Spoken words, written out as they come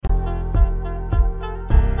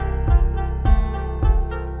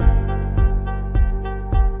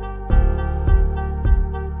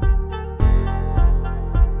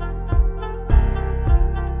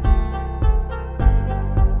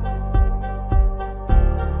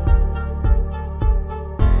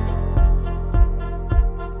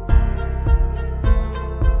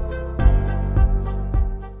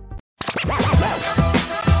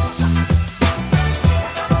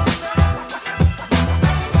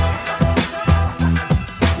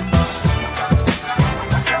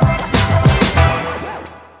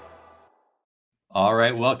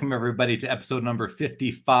right, welcome everybody to episode number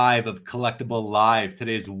 55 of Collectible Live.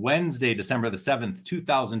 Today is Wednesday, December the 7th,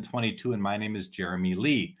 2022, and my name is Jeremy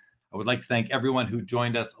Lee. I would like to thank everyone who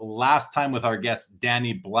joined us last time with our guest,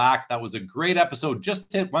 Danny Black. That was a great episode,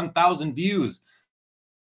 just hit 1,000 views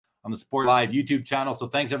on the Sport Live YouTube channel, so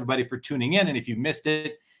thanks everybody for tuning in, and if you missed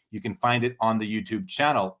it, you can find it on the YouTube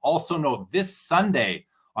channel. Also note, this Sunday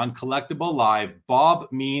on Collectible Live,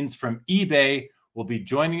 Bob Means from eBay will be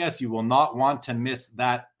joining us. You will not want to miss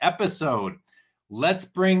that episode. Let's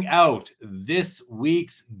bring out this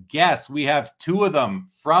week's guests. We have two of them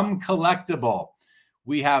from Collectible.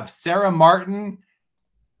 We have Sarah Martin,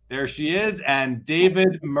 there she is, and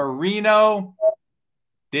David Marino.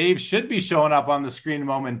 Dave should be showing up on the screen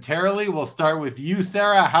momentarily. We'll start with you,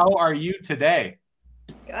 Sarah. How are you today?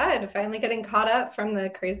 Good. Finally getting caught up from the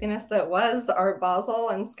craziness that was Art Basel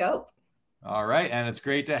and Scope. All right, and it's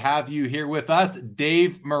great to have you here with us.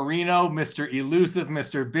 Dave Marino, Mr. Elusive,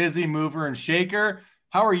 Mr. Busy, Mover, and Shaker.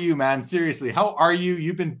 How are you, man? Seriously, how are you?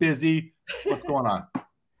 You've been busy. What's going on?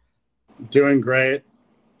 Doing great.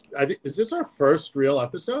 Is this our first real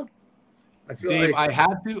episode? I feel Dave, like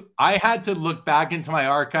I had to look back into my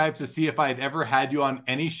archives to see if I had ever had you on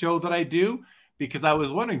any show that I do, because I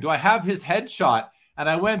was wondering, do I have his headshot? And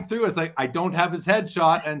I went through, it's like, I don't have his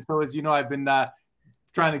headshot. And so, as you know, I've been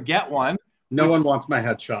trying to get one. No one wants my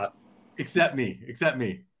headshot. Except me.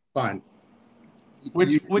 Fine.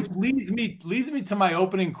 Which leads me to my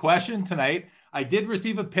opening question tonight. I did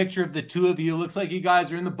receive a picture of the two of you. Looks like you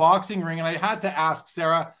guys are in the boxing ring. And I had to ask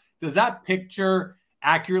Sarah, does that picture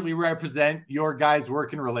accurately represent your guys'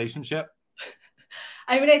 working relationship?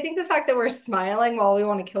 I mean, I think the fact that we're smiling while we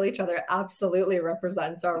want to kill each other absolutely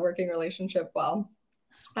represents our working relationship well.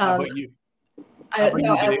 How about you?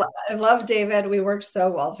 I love David. We work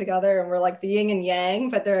so well together and we're like the yin and yang,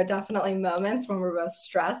 but there are definitely moments when we're both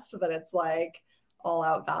stressed that it's like all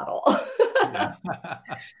out battle. Yeah.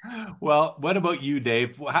 Well, what about you,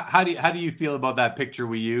 Dave? How do you feel about that picture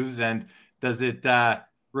we used, and does it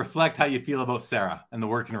reflect how you feel about Sarah and the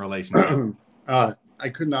working relationship? I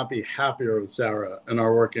could not be happier with Sarah and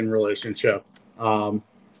our working relationship.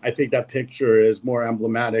 I think that picture is more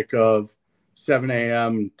emblematic of 7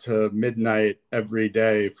 a.m. to midnight every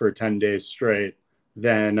day for 10 days straight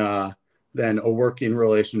than a working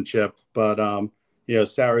relationship. But,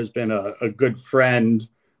 Sarah's been a good friend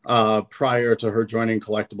prior to her joining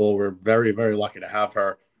Collectible. We're very, very lucky to have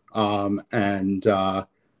her. And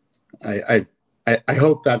I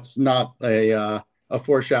hope that's not a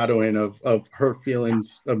foreshadowing of her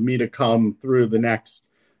feelings of me to come through the next,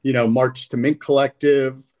 March to Mint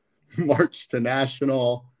Collective, March to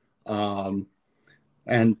National,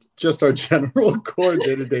 and just our general core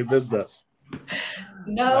day-to-day business.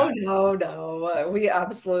 No. We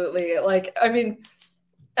absolutely,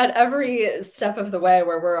 at every step of the way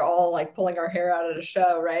where we're all like pulling our hair out at a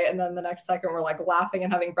show, right? And then the next second we're like laughing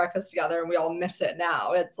and having breakfast together and we all miss it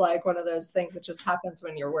now. It's like one of those things that just happens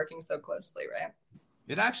when you're working so closely, right?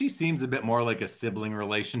 It actually seems a bit more like a sibling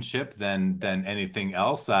relationship than anything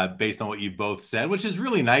else, based on what you both said, which is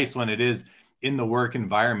really nice when it is in the work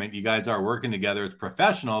environment. You guys are working together. It's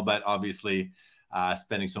professional, but obviously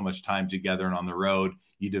spending so much time together and on the road,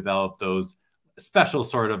 you develop those special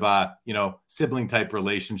sort of, sibling type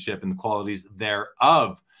relationship and the qualities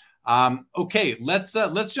thereof. Okay, let's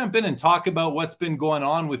jump in and talk about what's been going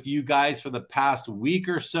on with you guys for the past week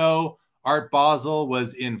or so. Art Basel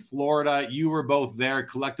was in Florida. You were both there.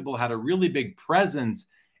 Collectible had a really big presence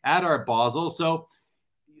at Art Basel. So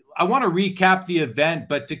I want to recap the event,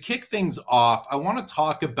 but to kick things off, I want to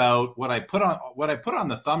talk about what I put on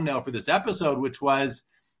the thumbnail for this episode, which was,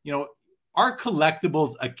 are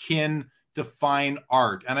collectibles akin to fine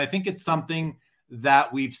art? And I think it's something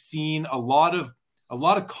that we've seen a lot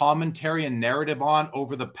of commentary and narrative on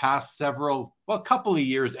over the past couple of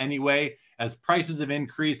years anyway, as prices have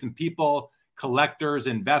increased and people, collectors,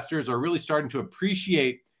 investors are really starting to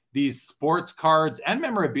appreciate these sports cards and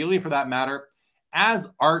memorabilia for that matter as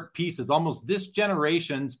art pieces, almost this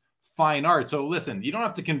generation's fine art. So listen, you don't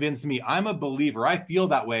have to convince me. I'm a believer. I feel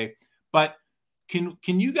that way. But can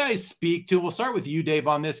you guys speak to, we'll start with you, Dave,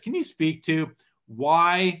 on this. Can you speak to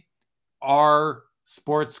why are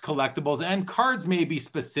sports collectibles and cards maybe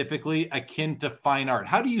specifically akin to fine art?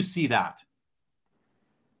 How do you see that?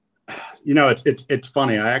 It's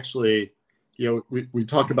funny. I actually, we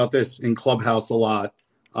talk about this in Clubhouse a lot.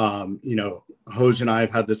 Hoj and I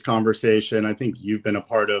have had this conversation. I think you've been a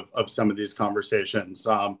part of some of these conversations.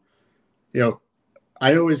 I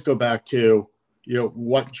always go back to,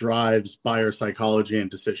 what drives buyer psychology and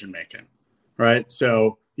decision making, right?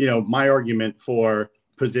 So, my argument for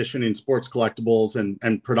positioning sports collectibles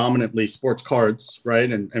and predominantly sports cards,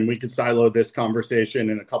 right? And we could silo this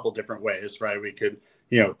conversation in a couple different ways, right? We could,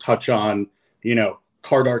 touch on,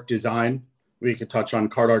 card art design. We could touch on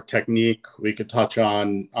card art technique. We could touch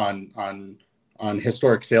on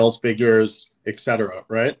historic sales figures, et cetera,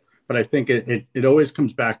 right? But I think it always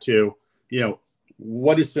comes back to,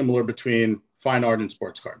 what is similar between fine art and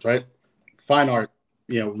sports cards, right? Fine art,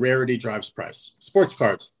 rarity drives price. Sports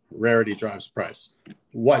cards, rarity drives price.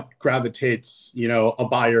 What gravitates, a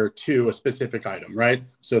buyer to a specific item, right?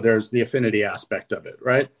 So there's the affinity aspect of it,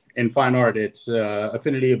 right? In fine art, it's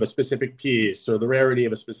affinity of a specific piece, or the rarity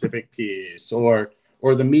of a specific piece, or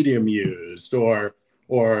the medium used, or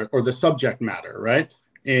the subject matter, right?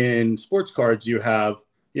 In sports cards, you have,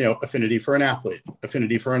 affinity for an athlete,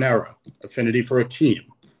 affinity for an era, affinity for a team.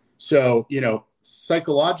 So,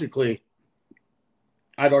 psychologically,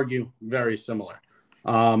 I'd argue very similar.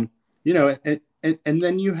 And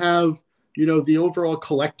then you have, the overall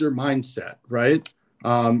collector mindset, right?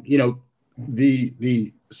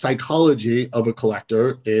 The psychology of a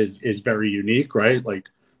collector is very unique, right? Like,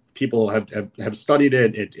 people have studied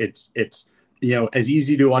it. It's as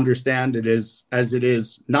easy to understand as it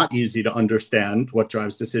is not easy to understand what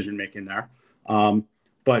drives decision making there.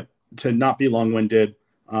 But to not be long-winded,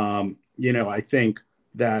 I think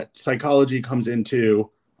that psychology comes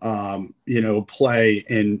into play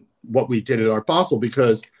in what we did at Art Basel,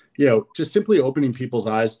 because just simply opening people's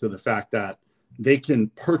eyes to the fact that they can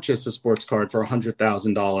purchase a sports card for $100,000,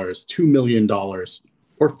 $2 million, or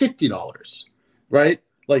 $50, right?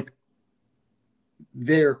 Like,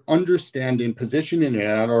 their understanding, positioning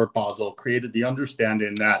at Art Basel created the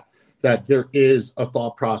understanding that there is a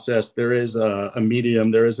thought process, there is a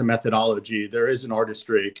medium, there is a methodology, there is an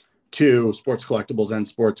artistry to sports collectibles and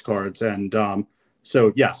sports cards. And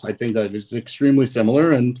so, yes, I think that it's extremely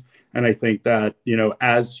similar. And I think that,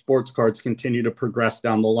 as sports cards continue to progress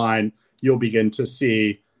down the line, you'll begin to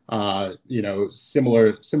see,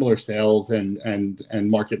 similar sales and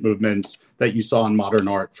market movements that you saw in modern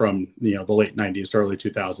art from, the late 90s to early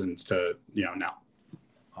 2000s to, now.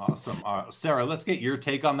 Awesome. Sarah, let's get your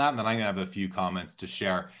take on that. And then I'm going to have a few comments to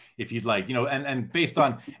share if you'd like, and based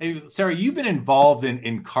on, Sarah, you've been involved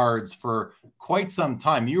in cards for quite some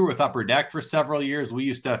time. You were with Upper Deck for several years. We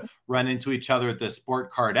used to run into each other at the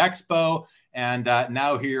Sport Card Expo. And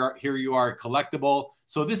now here you are, Collectible.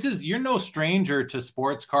 So you're no stranger to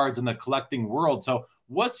sports cards in the collecting world. So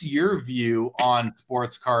what's your view on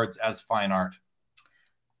sports cards as fine art?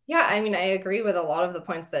 Yeah, I mean, I agree with a lot of the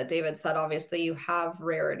points that David said. Obviously, you have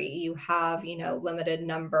rarity, you have, limited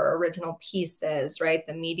number, original pieces, right?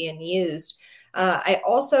 The median used. I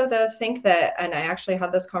also, though, think that, and I actually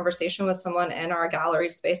had this conversation with someone in our gallery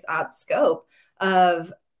space at Scope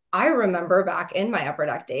I remember back in my Upper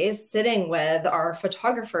Deck days sitting with our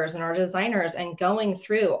photographers and our designers and going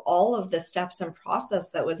through all of the steps and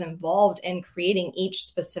process that was involved in creating each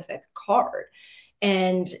specific card.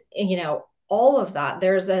 And, all of that,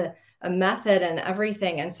 there's a method and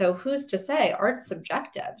everything. And so who's to say art's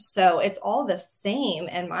subjective? So it's all the same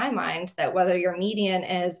in my mind, that whether your median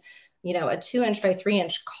is, a 2-inch by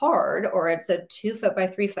 3-inch card, or it's a 2-foot by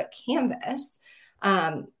 3-foot canvas,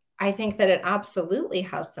 I think that it absolutely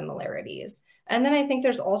has similarities. And then I think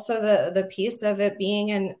there's also the piece of it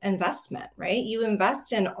being an investment, right? You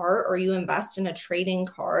invest in art, or you invest in a trading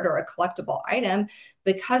card or a collectible item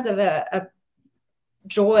because of a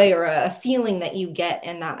joy or a feeling that you get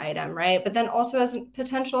in that item, right? But then also as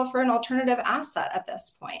potential for an alternative asset at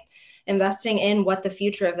this point, investing in what the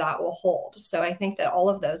future of that will hold. So I think that all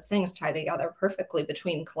of those things tie together perfectly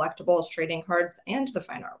between collectibles, trading cards, and the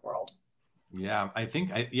fine art world. Yeah,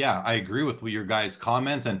 I agree with your guys'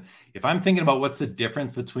 comments. And if I'm thinking about what's the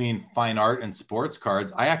difference between fine art and sports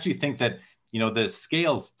cards, I actually think that, the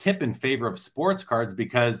scales tip in favor of sports cards,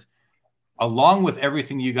 because along with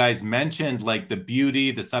everything you guys mentioned, like the beauty,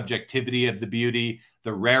 the subjectivity of the beauty,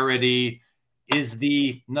 the rarity, is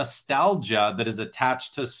the nostalgia that is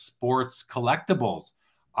attached to sports collectibles.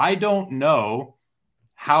 I don't know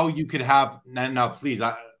how you could have, now please,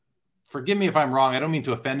 forgive me if I'm wrong, I don't mean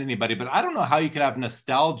to offend anybody, but I don't know how you could have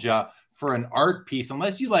nostalgia for an art piece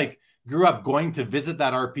unless you grew up going to visit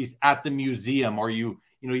that art piece at the museum, or you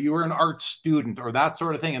were an art student or that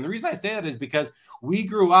sort of thing. And the reason I say that is because we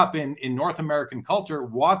grew up in North American culture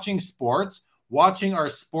watching sports, watching our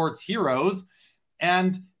sports heroes,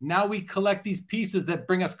 and now we collect these pieces that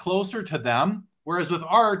bring us closer to them. Whereas with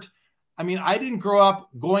art, I mean, I didn't grow up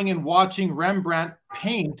going and watching Rembrandt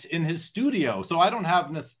paint in his studio, so I don't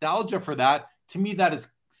have nostalgia for that. To me, that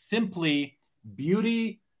is simply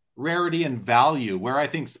beauty, rarity, and value, where I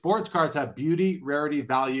think sports cards have beauty, rarity,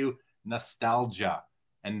 value, nostalgia.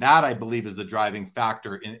 And that, I believe, is the driving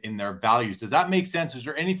factor in their values. Does that make sense? Is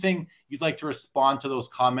there anything you'd like to respond to those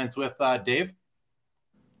comments with, Dave?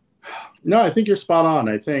 No, I think you're spot on.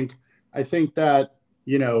 I think that,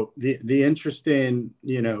 the interesting,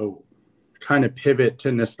 kind of pivot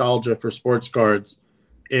to nostalgia for sports cards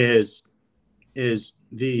is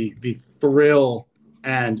the thrill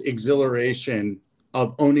and exhilaration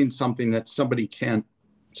of owning something that somebody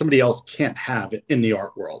else can't have in the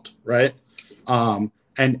art world, right? And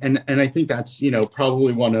I think that's,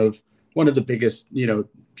 probably one of the biggest,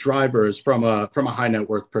 drivers from a high net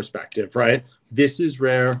worth perspective, right? This is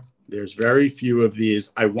rare. There's very few of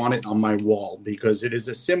these. I want it on my wall because it is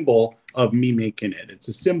a symbol of me making it. It's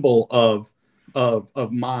a symbol of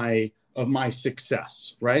my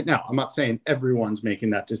success, right? Now, I'm not saying everyone's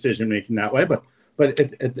making that decision, making that way, but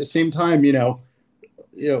at the same time,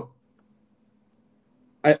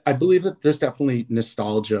 I believe that there's definitely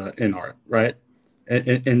nostalgia in art, right?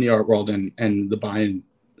 In the art world and the buying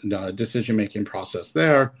decision-making process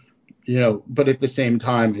there, but at the same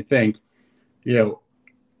time, I think,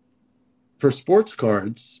 for sports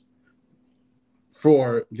cards,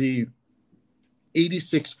 for the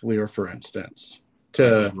 86 Fleer, for instance,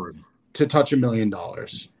 to touch $1 million,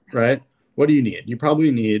 right? What do you need? You probably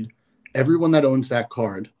need everyone that owns that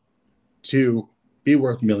card to be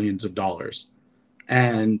worth millions of dollars.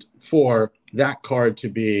 And for that card to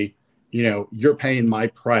be, you're paying my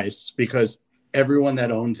price because everyone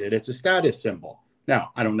that owns it, it's a status symbol. Now,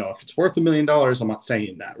 I don't know if it's worth $1 million. I'm not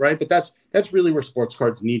saying that, right? But that's really where sports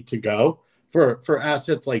cards need to go for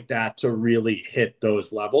assets like that to really hit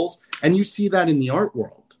those levels. And you see that in the art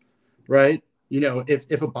world, right?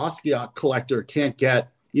 If a Basquiat collector can't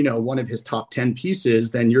get, one of his top 10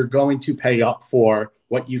 pieces, then you're going to pay up for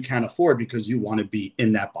what you can afford because you want to be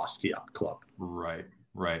in that Basquiat club. Right.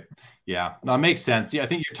 Yeah, that makes sense. Yeah, I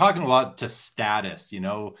think you're talking a lot to status,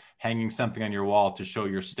 hanging something on your wall to show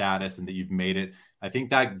your status and that you've made it. I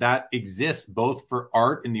think that exists both for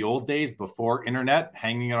art in the old days before internet,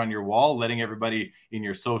 hanging it on your wall, letting everybody in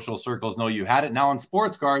your social circles know you had it. Now on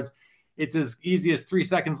sports cards, it's as easy as 3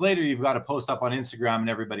 seconds later, you've got to post up on Instagram and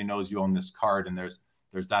everybody knows you own this card. And there's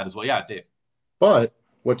that as well. Yeah, Dave. But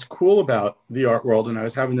what's cool about the art world, and I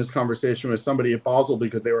was having this conversation with somebody at Basel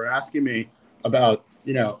because they were asking me about,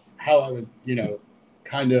 how I would,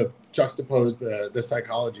 kind of juxtapose the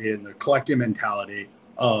psychology and the collecting mentality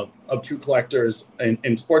of true collectors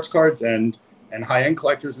in sports cards and high-end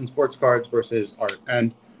collectors in sports cards versus art.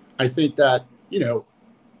 And I think that,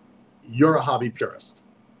 you're a hobby purist,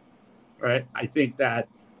 right? I think that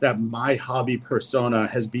my hobby persona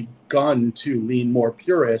has begun to lean more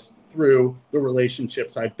purist through the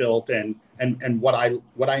relationships I built and what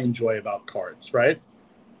I enjoy about cards, right?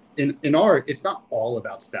 In art, it's not all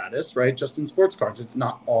about status, right? Just in sports cards, it's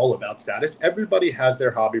not all about status. Everybody has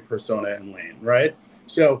their hobby persona and lane, right?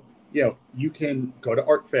 So, you can go to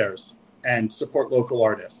art fairs and support local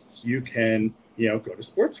artists. You can, go to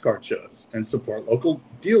sports card shows and support local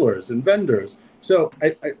dealers and vendors. So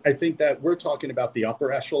I think that we're talking about the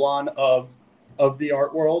upper echelon of the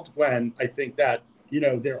art world when I think that,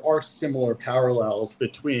 there are similar parallels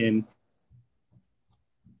between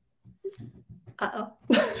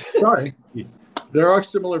Sorry. There are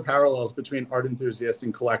similar parallels between art enthusiasts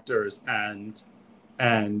and collectors and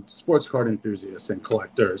sports card enthusiasts and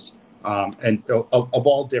collectors, and of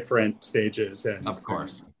all different stages. And of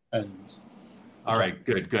course. And all right,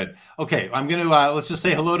 good. Okay, I'm going to let's just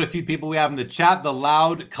say hello to a few people we have in the chat. The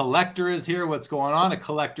Loud Collector is here. What's going on? A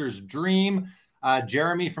collector's dream.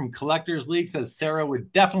 Jeremy from Collectors League says Sarah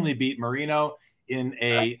would definitely beat Marino in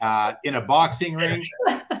a boxing ring.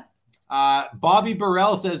 Bobby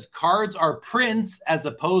Burrell says cards are prints as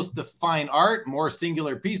opposed to fine art, more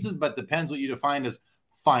singular pieces, but depends what you define as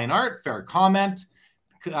fine art. Fair comment.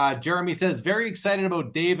 Jeremy says very excited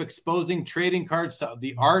about Dave exposing trading cards to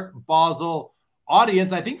the Art Basel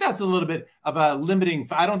audience. I think that's a little bit of a limiting.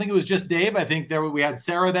 I don't think it was just Dave. I think we had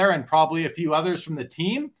Sarah there and probably a few others from the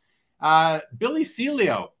team. Billy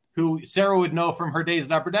Celio, who Sarah would know from her days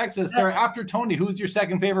at Upper Deck, says, Sarah, after Tony, who's your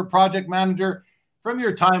second favorite project manager from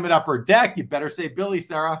your time at Upper Deck? You better say Billy,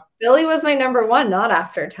 Sarah. Billy was my number one, not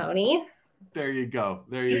after Tony. There you go.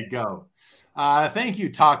 Thank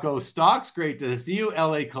you, Taco Stocks. Great to see you.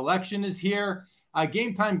 LA Collection is here.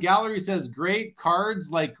 Game Time Gallery says, great cards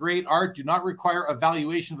like great art do not require a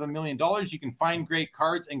valuation of $1 million. You can find great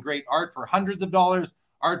cards and great art for hundreds of dollars.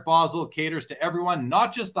 Art Basel caters to everyone,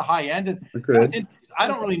 not just the high end. And I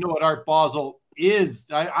don't really know what Art Basel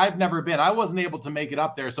is. I've never been. I wasn't able to make it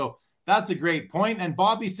up there. So that's a great point. And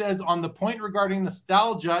Bobby says, on the point regarding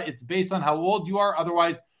nostalgia, it's based on how old you are.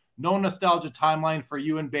 Otherwise, no nostalgia timeline for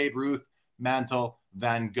you and Babe Ruth, Mantle,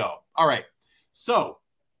 Van Gogh. All right. So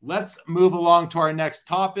let's move along to our next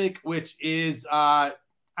topic, which is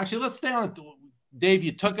actually, let's stay on. Dave,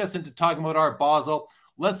 you took us into talking about Art Basel.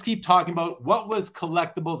 Let's keep talking about what was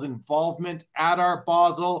Collectibles' involvement at Art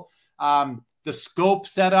Basel. The scope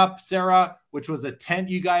setup, Sarah, which was a tent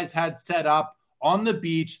you guys had set up on the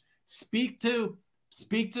beach. Speak to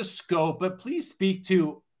scope, but please speak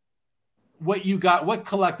to what you got, what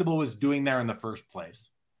Collectible was doing there in the first place.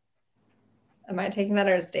 Am I taking that,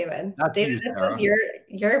 or is David? That's David, you, this Sarah. was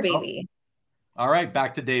your baby. Oh. All right,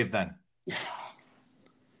 back to Dave then.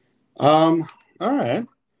 All right.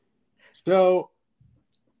 So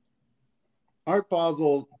Art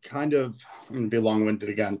Basel kind of, I'm gonna be long-winded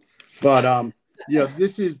again, but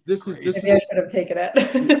this is Maybe I should have taken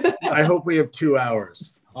it. I hope we have 2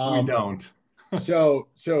 hours. We don't. so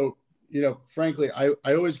frankly, I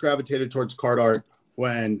always gravitated towards card art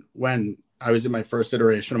when I was in my first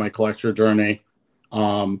iteration of my collector journey.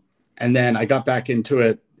 And then I got back into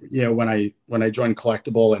it, when I joined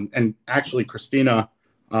Collectible, and actually Christina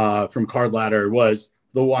from Card Ladder was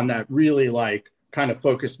the one that really kind of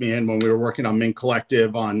focused me in when we were working on Mint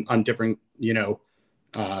Collective on different,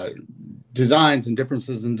 designs and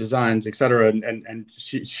differences in designs, et cetera. And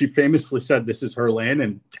she famously said, this is her lane,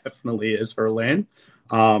 and definitely is her lane.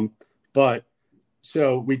 But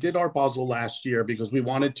so we did Art Basel last year because we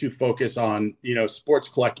wanted to focus on, sports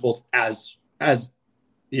collectibles as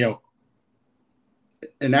an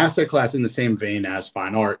asset class in the same vein as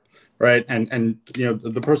fine art. Right. And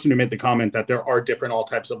the person who made the comment that there are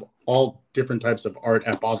all different types of art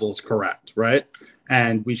at Basel is correct. Right.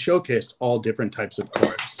 And we showcased all different types of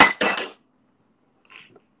cards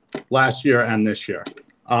last year and this year.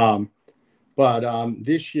 But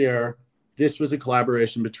this year, this was a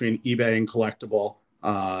collaboration between eBay and Collectible.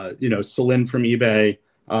 Celine from eBay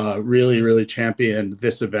really, really championed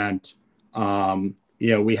this event.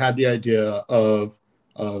 We had the idea of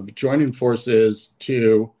joining forces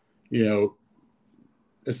to,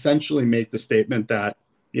 essentially make the statement that,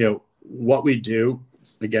 what we do,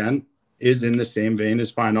 again, is in the same vein as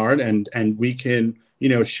fine art. And we can,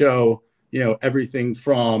 show, everything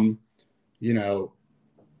from, Don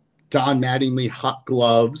Mattingly hot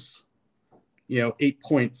gloves,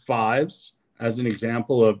 8.5s as an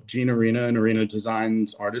example of Gene Arena and Arena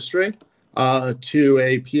Designs artistry, to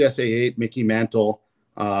a PSA 8 Mickey Mantle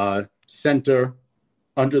center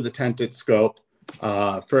under the tent at Scope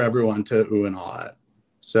for everyone to ooh and ah at.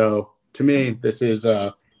 So to me, this is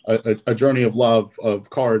a journey of love of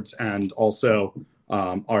cards and also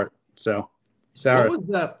art. So Sarah, what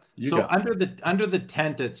was under the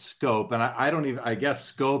tent at Scope, and I guess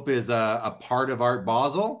Scope is a part of Art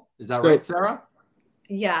Basel. Is that right, Sarah?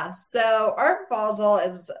 Yeah. So Art Basel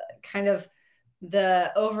is kind of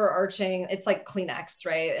the overarching, it's like Kleenex,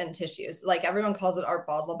 right? And tissues. Like everyone calls it Art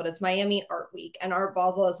Basel, but it's Miami Art Week. And Art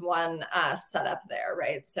Basel is one set up there,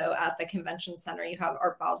 right? So at the convention center, you have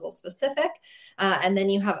Art Basel specific, and then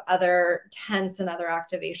you have other tents and other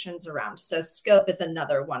activations around. So Scope is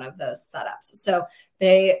another one of those setups. So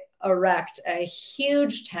they erect a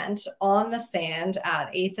huge tent on the sand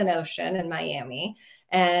at 8th and Ocean in Miami.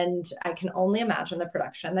 And I can only imagine the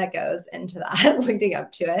production that goes into that leading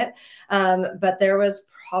up to it. But there was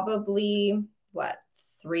probably,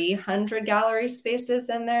 300 gallery spaces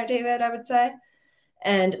in there, David, I would say.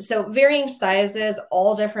 And so varying sizes,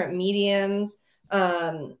 all different mediums.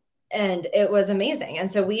 And it was amazing.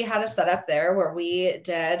 And so we had a setup there where we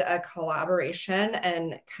did a collaboration,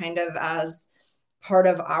 and kind of as part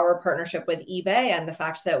of our partnership with eBay and the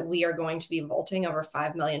fact that we are going to be vaulting over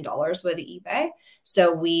 $5 million with eBay.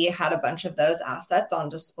 So we had a bunch of those assets on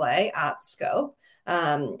display at Scope.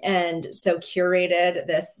 And so curated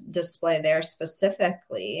this display there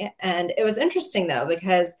specifically. And it was interesting though,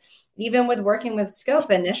 because even with working with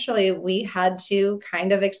Scope, initially we had to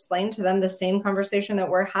kind of explain to them the same conversation that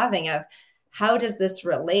we're having of how does this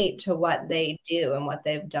relate to what they do and what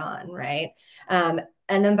they've done, right? And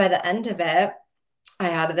then by the end of it, I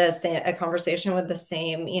had a conversation with the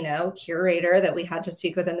same, curator that we had to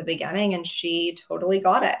speak with in the beginning, and she totally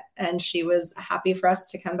got it. And she was happy for us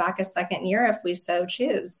to come back a second year if we so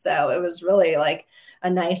choose. So it was really like a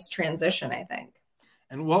nice transition, I think.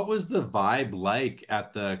 And what was the vibe like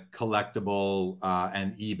at the Collectible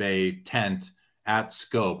and eBay tent at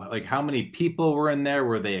Scope? Like, how many people were in there?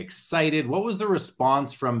 Were they excited? What was the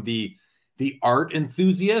response from the art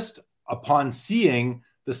enthusiast upon seeing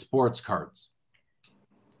the sports cards?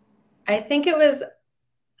 I think it was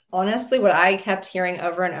honestly what I kept hearing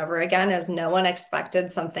over and over again is no one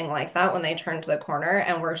expected something like that when they turned the corner,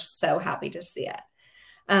 and we're so happy to see it.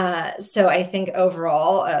 So I think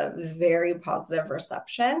overall a very positive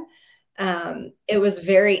reception. it was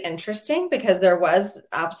very interesting because there was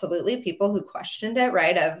absolutely people who questioned it,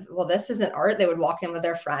 right? Of, well, this isn't art. They would walk in with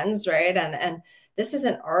their friends, right? And this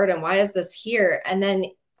isn't art. And why is this here? And then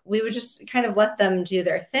we would just kind of let them do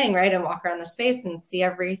their thing, right? And walk around the space and see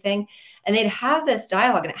everything. And they'd have this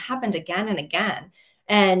dialogue, and it happened again and again.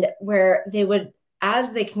 And where they would,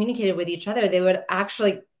 as they communicated with each other, they would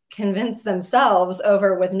actually convince themselves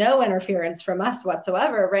over, with no interference from us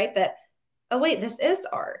whatsoever, right? That, oh, wait, this is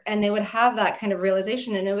art. And they would have that kind of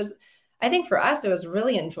realization. And it was, I think for us, it was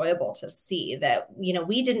really enjoyable to see that, you know,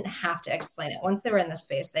 we didn't have to explain it. Once they were in the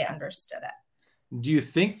space, they understood it. Do you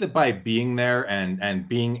think that by being there and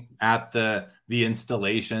being at the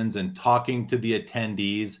installations and talking to the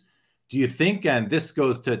attendees, do you think, and this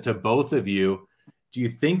goes to both of you, do you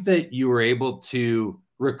think that you were able to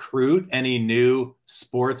recruit any new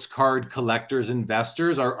sports card collectors,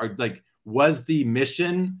 investors? Are like, was the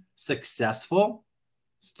mission successful?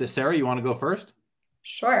 Sarah, you want to go first?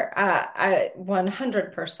 Sure. I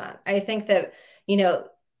 100%. I think that, you know,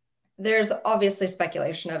 there's obviously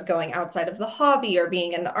speculation of going outside of the hobby or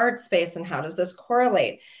being in the art space, and how does this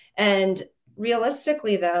correlate? And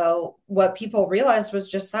realistically, though, what people realized was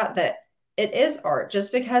just that it is art.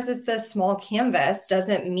 Just because it's this small canvas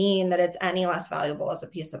doesn't mean that it's any less valuable as a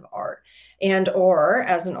piece of art and or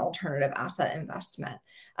as an alternative asset investment.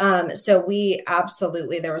 So we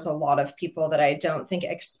absolutely, there was a lot of people that I don't think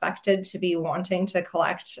expected to be wanting to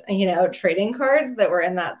collect, you know, trading cards that were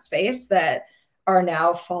in that space that are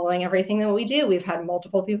now following everything that we do. We've had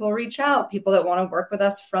multiple people reach out, people that want to work with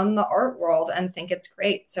us from the art world and think it's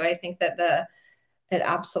great. So I think that it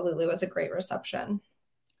absolutely was a great reception.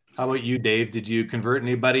 How about you, Dave? Did you convert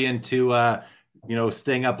anybody into, you know,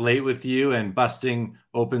 staying up late with you and busting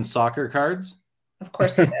open soccer cards? Of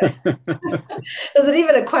course I did. Is it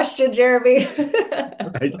even a question, Jeremy?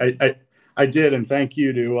 I did, and thank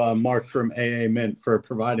you to Mark from AA Mint for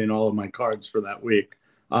providing all of my cards for that week.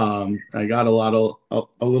 I got a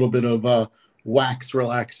little bit of wax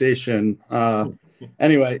relaxation.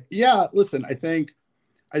 Anyway, yeah. Listen, I think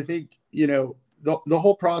you know, the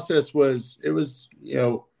whole process was, you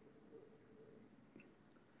know,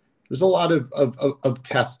 there's a lot of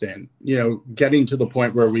testing, you know, getting to the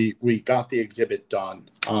point where we got the exhibit done.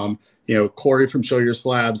 You know, Corey from Show Your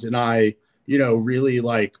Slabs and I, you know, really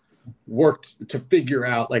like worked to figure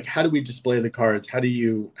out, like, how do we display the cards? How do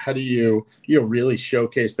you know, really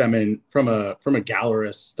showcase them from a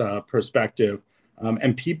gallerist perspective?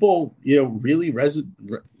 And people, you know, really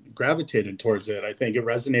gravitated towards it. I think it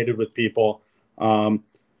resonated with people. The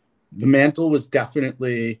mantle was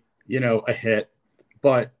definitely, you know, a hit,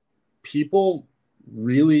 but people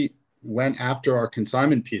really went after our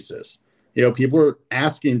consignment pieces. You know, people were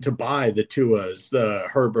asking to buy the Tuas, the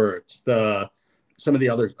Herberts, some of the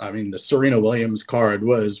other, I mean, the Serena Williams card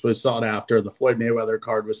was sought after. The Floyd Mayweather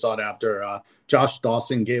card was sought after. Josh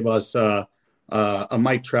Dawson gave us a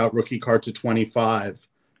Mike Trout rookie card to 25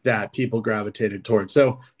 that people gravitated towards.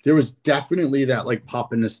 So there was definitely that like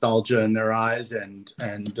pop of nostalgia in their eyes and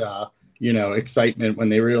you know, excitement when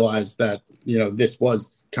they realized that, you know, this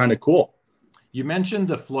was kind of cool. You mentioned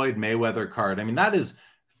the Floyd Mayweather card. I mean, that is,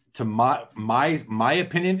 to my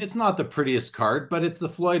opinion, it's not the prettiest card, but it's the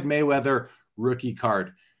Floyd Mayweather rookie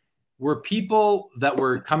card. Were people that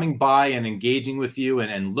were coming by and engaging with you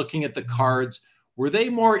and looking at the cards, were they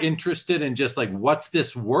more interested in just like, what's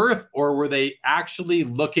this worth? Or were they actually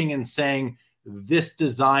looking and saying, this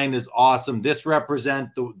design is awesome. This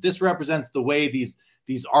represents the way these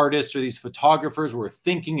artists or these photographers were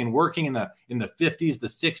thinking and working in the 50s, the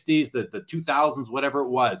 60s, the 2000s, whatever it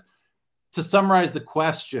was. To summarize the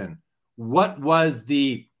question, what was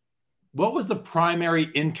the primary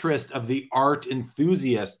interest of the art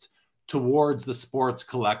enthusiast towards the sports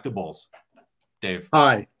collectibles? Dave?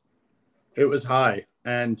 High. It was high.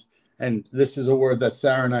 And this is a word that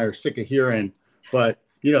Sarah and I are sick of hearing, but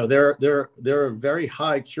you know, there are very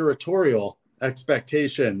high curatorial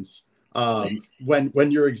expectations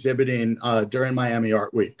when you're exhibiting during Miami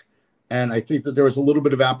Art Week. And I think that there was a little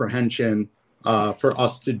bit of apprehension for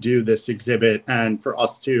us to do this exhibit and for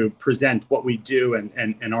us to present what we do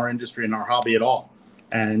and our industry and our hobby at all.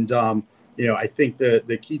 And, you know, I think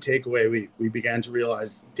the key takeaway we began to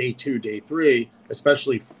realize day 2, day 3,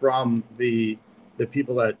 especially from the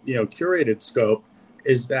people that, you know, curated Scope,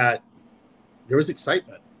 is that there was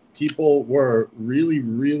excitement. People were really,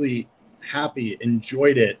 really happy,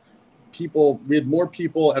 enjoyed it. We had more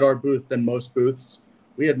people at our booth than most booths.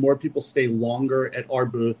 We had more people stay longer at our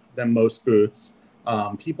booth than most booths.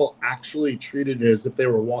 People actually treated it as if they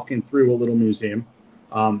were walking through a little museum.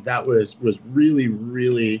 That was really,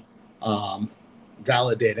 really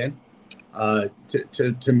validating.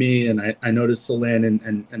 to me, and I noticed to Lynn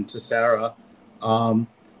and to Sarah.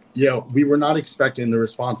 We were not expecting the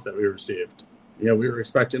response that we received. We were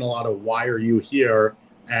expecting a lot of "Why are you here?"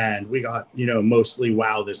 and we got mostly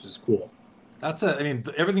 "Wow, this is cool."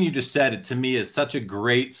 Everything you just said, to me, is such a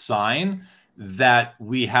great sign that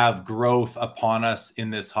we have growth upon us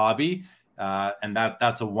in this hobby. And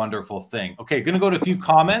that's a wonderful thing. Okay, going to go to a few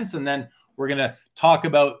comments, and then we're going to talk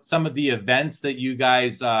about some of the events that you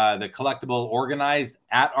guys, the Collectible, organized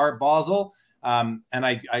at Art Basel. And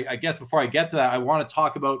I guess before I get to that, I want to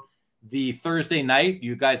talk about the Thursday night.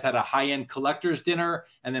 You guys had a high-end collectors dinner,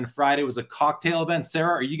 and then Friday was a cocktail event.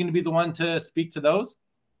 Sarah, are you going to be the one to speak to those?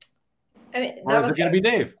 Or is it going to be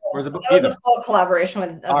Dave? Or is it that was a full collaboration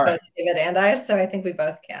with both David and I, so I think we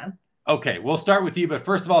both can. Okay, we'll start with you. But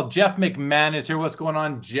first of all, Jeff McMahon is here. What's going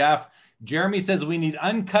on, Jeff? Jeremy says we need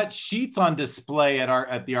uncut sheets on display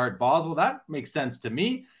at the Art Basel. That makes sense to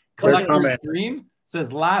me. Collector's Dream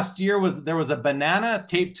says last year there was a banana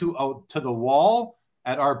taped to the wall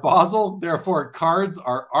at Art Basel. Therefore, cards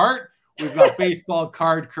are art. We've got baseball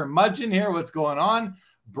card curmudgeon here. What's going on?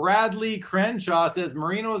 Bradley Crenshaw says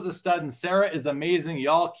Marino is a stud and Sarah is amazing.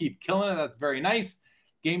 Y'all keep killing it. That's very nice.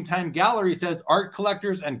 Game Time Gallery says art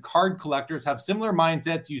collectors and card collectors have similar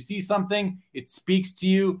mindsets. You see something, it speaks to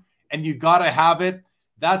you, and you got to have it.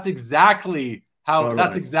 That's exactly how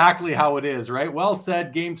it is, right? Well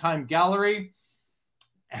said, Game Time Gallery.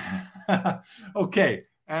 Okay.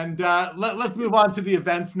 And let's move on to the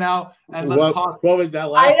events now. And let's talk. What was that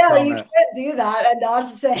last comment? You can't do that and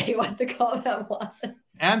not say what the comment was.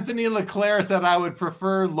 Anthony Leclerc said, I would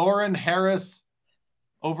prefer Lauren Harris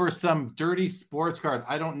over some dirty sports card.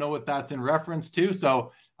 I don't know what that's in reference to.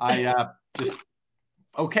 So I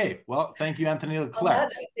okay. Well, thank you, Anthony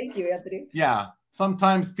Leclerc. Thank you, Anthony. Yeah.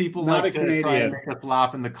 Sometimes people like to try and make us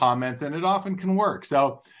laugh in the comments, and it often can work.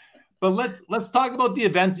 So, but let's talk about the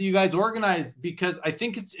events that you guys organized, because I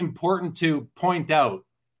think it's important to point out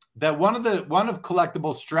that one of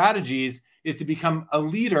Collectible strategies is to become a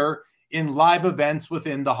leader in live events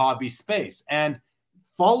within the hobby space. And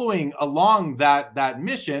following along that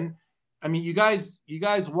mission, I mean, you guys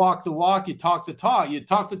walk the walk, you talk the talk, you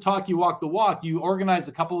walk the walk. You organize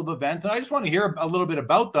a couple of events, and I just want to hear a little bit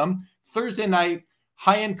about them. Thursday night,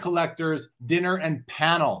 high-end collectors dinner and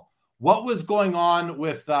panel. What was going on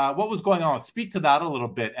with Speak to that a little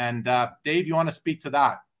bit. And Dave, you want to speak to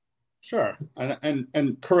that? Sure.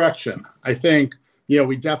 And correction. I think,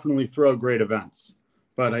 we definitely throw great events,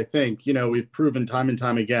 but I think, we've proven time and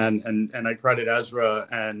time again, and I credit Ezra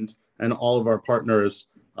and all of our partners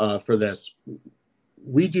for this.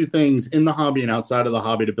 We do things in the hobby and outside of the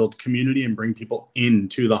hobby to build community and bring people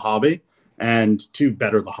into the hobby and to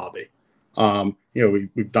better the hobby.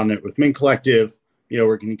 We've done it with Mint Collective.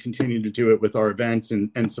 We're going to continue to do it with our events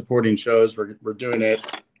and supporting shows. We're doing it,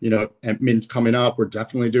 at Mint coming up. We're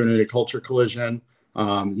definitely doing it at Culture Collision.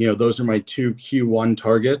 Those are my two Q1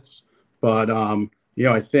 targets. But,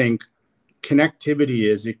 I think connectivity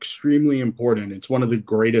is extremely important. It's one of the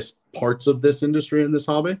greatest parts of this industry and this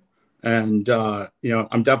hobby. And,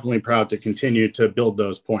 I'm definitely proud to continue to build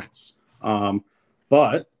those points.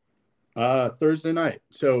 But Thursday night.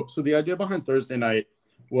 So the idea behind Thursday night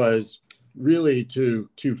was really to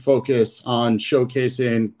focus on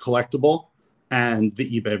showcasing Collectible and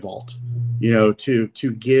the eBay Vault,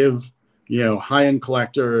 to give, high-end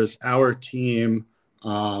collectors, our team,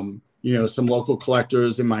 some local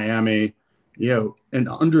collectors in Miami, an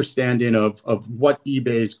understanding of what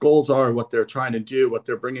eBay's goals are, what they're trying to do, what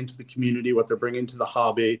they're bringing to the community, what they're bringing to the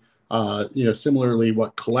hobby, similarly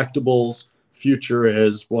what Collectibles future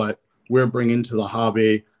is, what we're bringing to the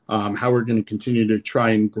hobby, how we're going to continue to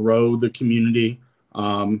try and grow the community.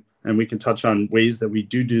 And we can touch on ways that we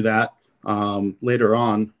do that later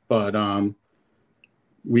on. But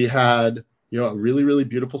we had, a really, really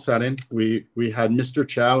beautiful setting. We had Mr.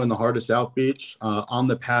 Chow in the heart of South Beach on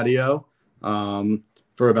the patio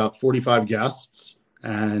for about 45 guests,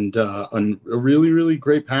 and a really, really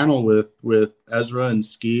great panel with Ezra and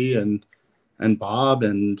Ski and Bob.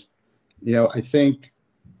 And, I think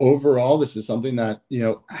overall, this is something that,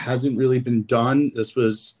 hasn't really been done. This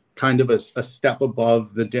was kind of a step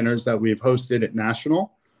above the dinners that we've hosted at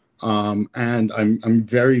National. And I'm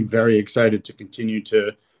very, very excited to continue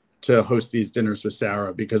to host these dinners with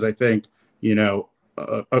Sarah, because I think,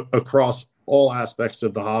 across all aspects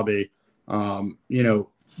of the hobby, interpersonal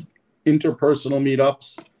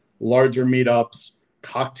meetups, larger meetups,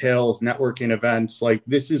 cocktails, networking events, like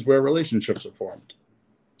this is where relationships are formed.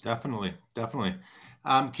 Definitely.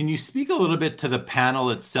 Can you speak a little bit to the panel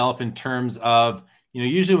itself in terms of,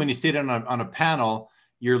 usually when you sit on a panel,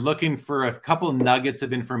 you're looking for a couple nuggets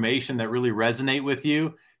of information that really resonate with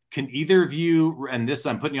you. Can either of you, and this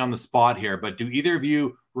I'm putting you on the spot here, but do either of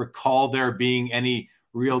you recall there being any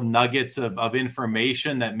real nuggets of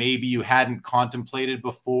information that maybe you hadn't contemplated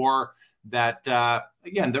before that,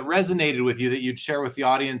 again, that resonated with you that you'd share with the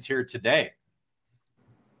audience here today?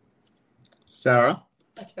 Sarah?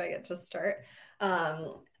 Do I get to start?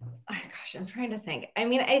 Oh gosh, I'm trying to think. I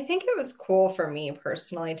mean, I think it was cool for me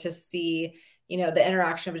personally to see, the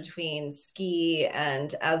interaction between Ski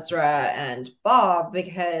and Ezra and Bob,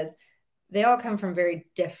 because they all come from very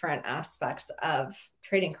different aspects of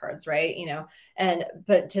trading cards, right?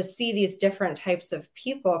 But to see these different types of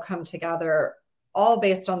people come together, all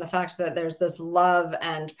based on the fact that there's this love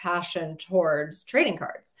and passion towards trading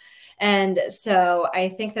cards. And so I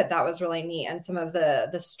think that was really neat. And some of the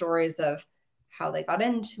stories of how they got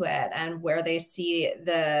into it and where they see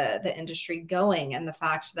the industry going, and the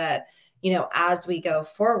fact that, as we go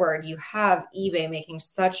forward, you have eBay making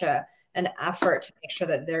such an effort to make sure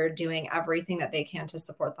that they're doing everything that they can to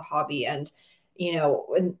support the hobby. And,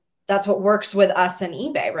 and that's what works with us and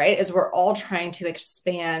eBay, right? Is we're all trying to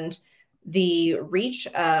expand the reach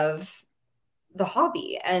of the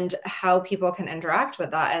hobby and how people can interact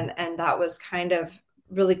with that. And that was kind of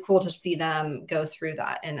really cool to see them go through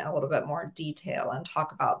that in a little bit more detail and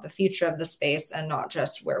talk about the future of the space, and not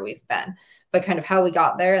just where we've been, but kind of how we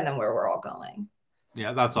got there and then where we're all going.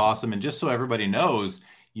 Yeah, that's awesome. And just so everybody knows,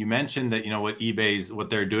 you mentioned that, what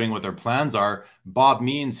they're doing, what their plans are. Bob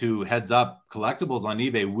Means, who heads up Collectibles on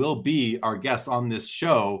eBay, will be our guest on this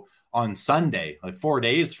show on Sunday, like 4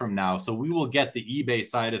 days from now. So we will get the eBay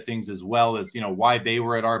side of things, as well as, why they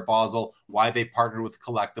were at Art Basel, why they partnered with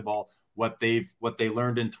Collectible, what they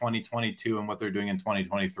learned in 2022 and what they're doing in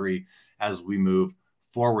 2023 as we move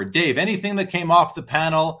forward. Dave, anything that came off the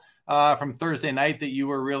panel from Thursday night that you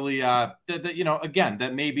were really,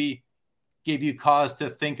 that maybe gave you cause to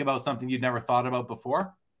think about something you'd never thought about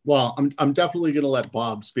before? Well, I'm definitely going to let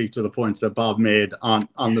Bob speak to the points that Bob made on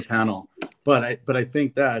the panel, but I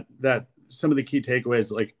think that some of the key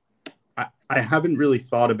takeaways, like I haven't really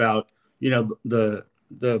thought about the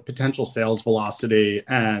potential sales velocity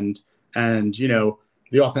and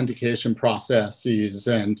the authentication processes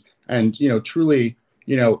and truly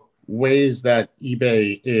ways that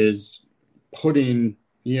eBay is putting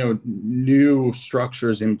new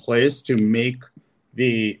structures in place to make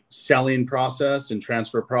the selling process and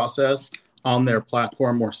transfer process on their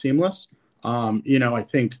platform more seamless. I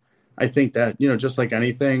think that, just like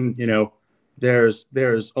anything, there's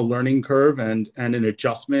a learning curve and an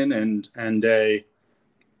adjustment and a,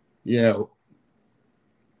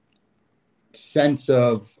 sense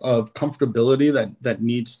of comfortability that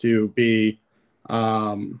needs to be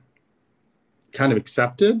kind of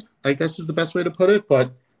accepted, I guess is the best way to put it.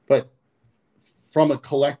 But from a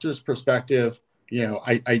collector's perspective,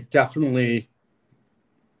 I definitely,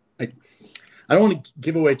 I don't want to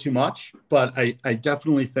give away too much, but I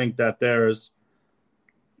definitely think that there's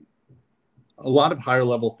a lot of higher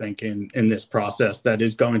level thinking in this process that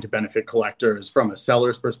is going to benefit collectors from a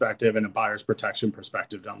seller's perspective and a buyer's protection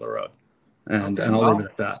perspective down the road. And I'll leave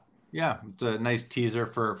it at that. Yeah, it's a nice teaser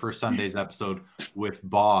for Sunday's episode with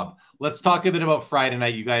Bob. Let's talk a bit about Friday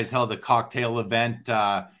night. You guys held a cocktail event.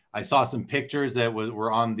 I saw some pictures that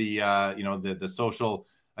were on the the social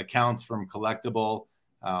accounts from Collectible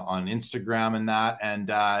on Instagram and that, and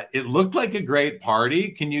it looked like a great party.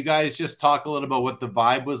 Can you guys just talk a little about what the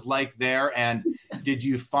vibe was like there? And did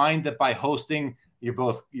you find that by hosting, you're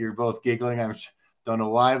both giggling? Don't know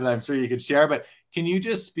why, but I'm sure you could share. But can you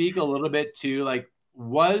just speak a little bit to, like,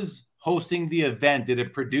 was hosting the event, did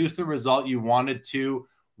it produce the result you wanted to?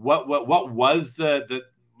 What was what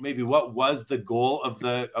was the goal of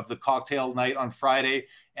the cocktail night on Friday,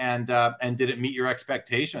 and did it meet your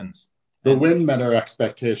expectations? The wind met our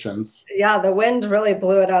expectations. Yeah, the wind really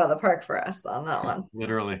blew it out of the park for us on that one.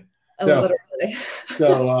 Literally. So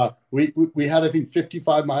we had, I think,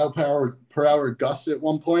 55 mile per hour gusts at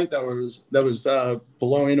one point that was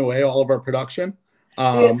blowing away all of our production.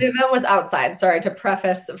 The event was outside. Sorry to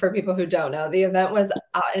preface for people who don't know, the event was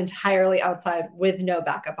entirely outside with no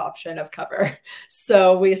backup option of cover.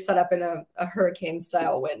 So we set up in a hurricane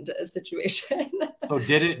style wind situation. So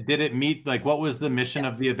did it meet, like, what was the mission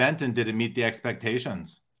of the event, and did it meet the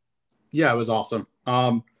expectations? Yeah, it was awesome.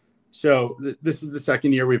 So this is the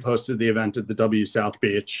second year we've hosted the event at the W South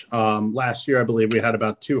Beach. Last year, I believe we had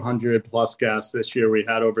about 200 plus guests. This year we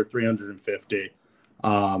had over 350.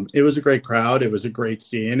 It was a great crowd. It was a great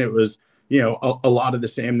scene. It was, a lot of the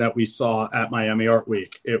same that we saw at Miami Art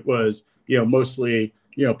Week. It was, mostly,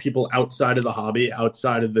 people outside of the hobby,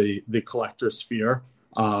 outside of the collector sphere.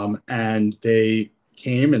 And they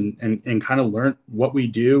came and kind of learned what we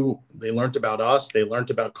do. They learned about us. They learned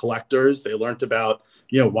about collectors. They learned about,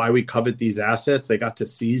 why we covet these assets. They got to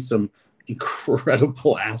see some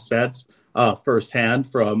incredible assets firsthand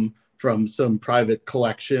from some private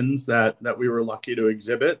collections that we were lucky to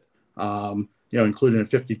exhibit, including a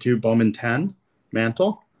 52 Bowman 10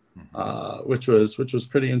 mantle, which was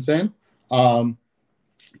pretty insane.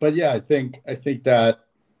 But yeah, I think that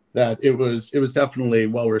it was definitely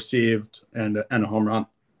well received and a home run.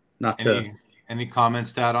 Any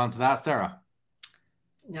comments to add on to that, Sarah?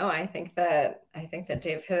 No, I think that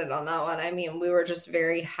Dave hit it on that one. I mean, we were just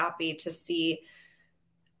very happy to see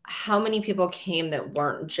how many people came that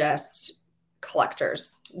weren't just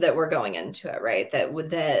collectors that were going into it, right? That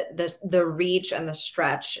with the reach and the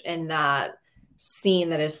stretch in that scene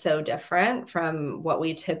that is so different from what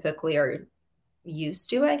we typically are used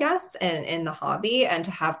to, I guess, and in the hobby, and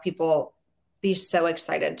to have people be so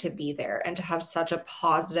excited to be there and to have such a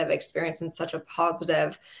positive experience and such a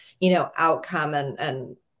positive, outcome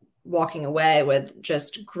and walking away with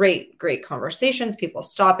just great conversations, people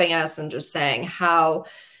stopping us and just saying how,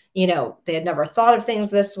 they had never thought of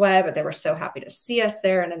things this way, but they were so happy to see us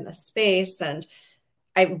there and in the space. And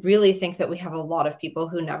I really think that we have a lot of people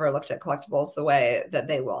who never looked at collectibles the way that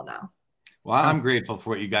they will now. Well, I'm grateful for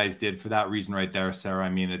what you guys did for that reason right there, Sarah. I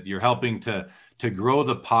mean, you're helping to grow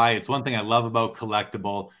the pie. It's one thing I love about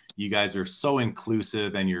Collectible. You guys are so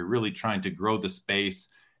inclusive and you're really trying to grow the space.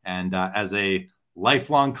 And as a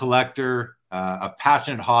lifelong collector, a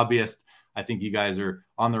passionate hobbyist, I think you guys are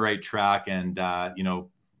on the right track. And,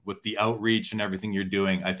 with the outreach and everything you're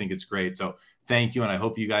doing, I think it's great. So thank you. And I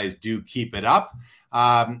hope you guys do keep it up.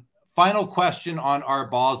 Final question on Art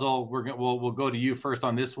Basel. We'll go to you first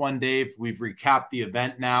on this one, Dave. We've recapped the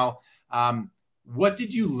event now. What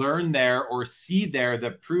did you learn there or see there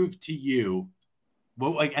that proved to you?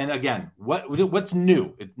 Well, and again, what's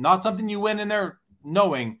new? It's not something you went in there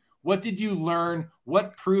knowing. What did you learn?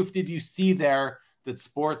 What proof did you see there that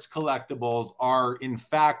sports collectibles are in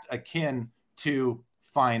fact akin to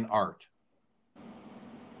fine art?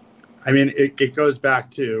 I mean, it goes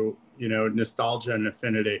back to, nostalgia and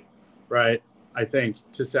affinity, right? I think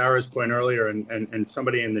to Sarah's point earlier, and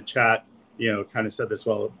somebody in the chat, kind of said this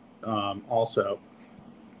well, also,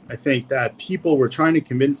 I think that people were trying to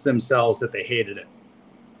convince themselves that they hated it,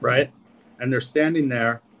 right? And they're standing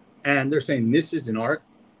there and they're saying, this isn't art.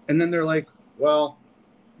 And then they're like, well,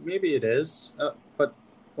 maybe it is, but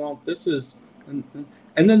this is,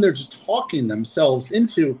 and then they're just talking themselves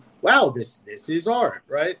into, wow, this is art,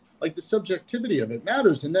 right? Like the subjectivity of it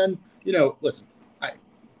matters. And then, listen,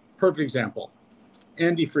 perfect example,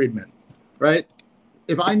 Andy Friedman, right?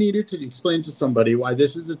 If I needed to explain to somebody why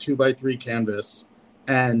this is a 2x3 canvas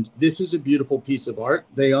and this is a beautiful piece of art,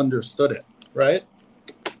 they understood it, right?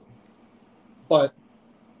 But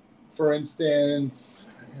for instance,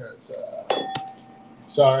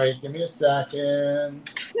 sorry, give me a second.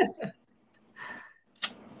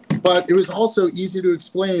 But it was also easy to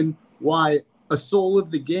explain why a Soul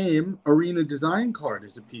of the Game arena design card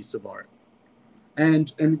is a piece of art.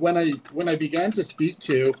 And when I began to speak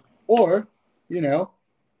to, or,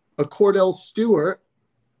 a Cordell Stewart,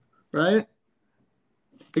 right?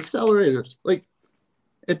 Accelerators. Like,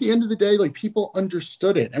 at the end of the day, like, people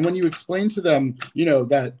understood it. And when you explain to them,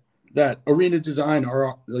 that arena design,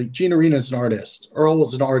 or like Gene Arena's an artist, Earl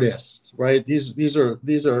is an artist, right? These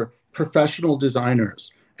are professional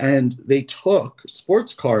designers. And they took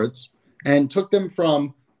sports cards and took them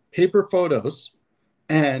from paper photos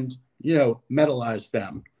and, metallized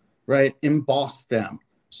them, right? Embossed them,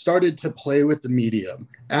 started to play with the medium,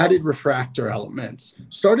 added refractor elements,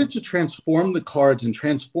 started to transform the cards and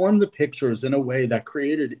transform the pictures in a way that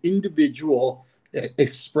created individual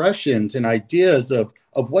expressions and ideas of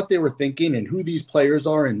what they were thinking and who these players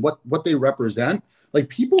are and what they represent. Like,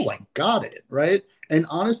 people got it, right? And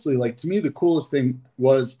honestly, to me, the coolest thing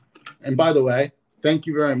was, and by the way, thank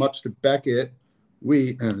you very much to Beckett.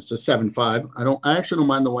 And it's a 7.5. I actually don't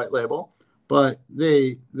mind the white label, but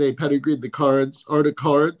they pedigreed the cards, Art of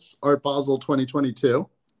Cards, Art Basel 2022.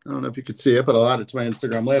 I don't know if you could see it, but I'll add it to my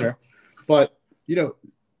Instagram later. But,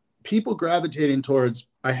 people gravitating towards,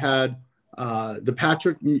 I had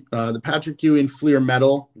the Patrick Ewing Fleer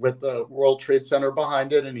medal with the World Trade Center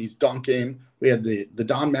behind it, and he's dunking. We had the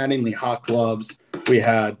Don Mattingly hot gloves. We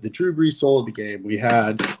had the Drew Brees Soul of the Game. We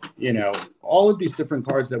had, all of these different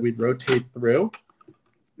cards that we'd rotate through.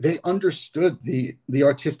 They understood the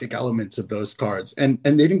artistic elements of those cards, and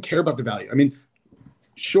they didn't care about the value. I mean,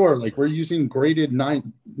 sure, we're using graded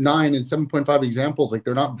 9 and 7.5 examples,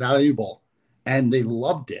 they're not valuable, and they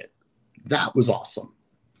loved it. That was awesome.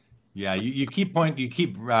 Yeah, you keep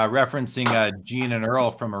referencing Gene and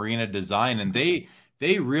Earl from Arena Design, and they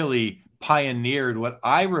really pioneered what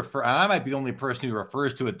I refer, and I might be the only person who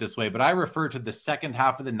refers to it this way, but I refer to the second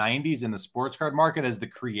half of the 90s in the sports card market as the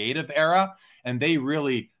creative era, and they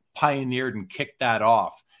really pioneered and kicked that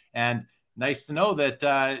off. And nice to know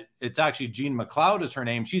that it's actually Jean McLeod is her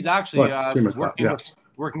name. She's actually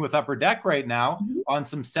working with Upper Deck right now on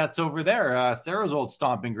some sets over there, Sarah's old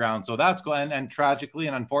stomping ground. So that's going, and tragically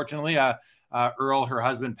and unfortunately, Earl, her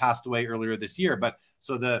husband, passed away earlier this year. But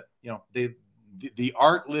so the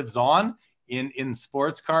art lives on in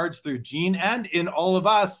sports cards through Gene and in all of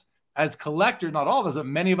us as collectors, not all of us, but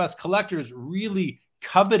many of us collectors really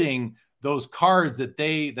coveting those cards that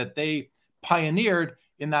they pioneered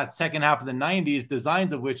in that second half of the 90s,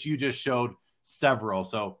 designs of which you just showed several.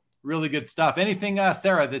 So really good stuff. Anything,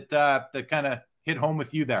 Sarah, that kind of hit home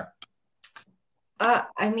with you there?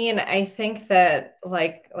 I mean, I think that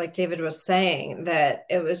like David was saying, that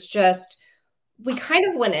it was just, we kind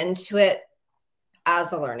of went into it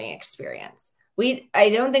as a learning experience.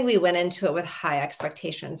 I don't think we went into it with high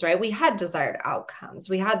expectations, right? We had desired outcomes.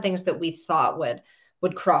 We had things that we thought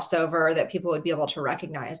would cross over, that people would be able to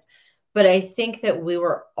recognize. But I think that we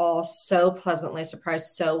were all so pleasantly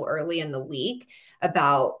surprised so early in the week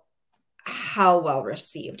about how well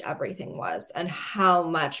received everything was and how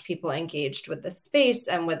much people engaged with the space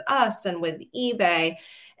and with us and with eBay.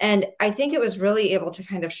 And I think it was really able to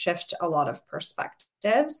kind of shift a lot of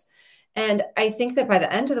perspectives. And I think that by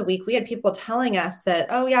the end of the week, we had people telling us that,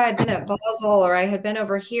 oh yeah, I'd been at Basel, or I had been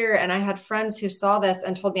over here, and I had friends who saw this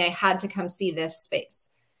and told me I had to come see this space.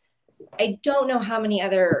 I don't know how many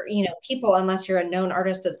other, people, unless you're a known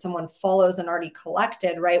artist that someone follows and already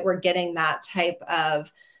collected, right? We're getting that type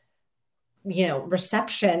of,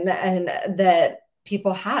 reception and that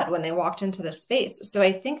people had when they walked into the space. So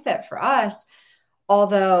I think that for us,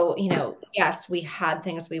 although, yes, we had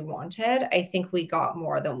things we wanted, I think we got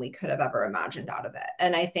more than we could have ever imagined out of it.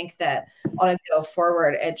 And I think that on a go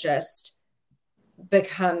forward, it just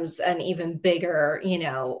becomes an even bigger,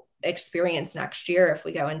 experience next year if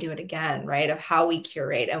we go and do it again, right? Of how we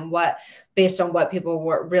curate and what, based on what people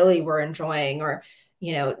were enjoying, or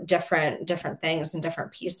different things and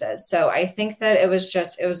different pieces. So I think that it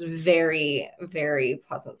was very, very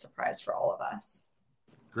pleasant surprise for all of us.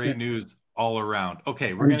 Great news all around.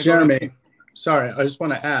 Okay, we're going to Jeremy. Sorry, I just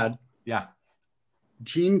want to add. Yeah.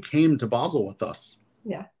 Gene came to Basel with us.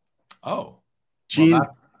 Yeah. Oh. Gene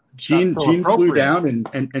flew down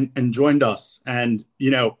and joined us. And,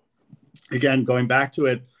 again, going back to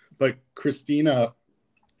it, but Christina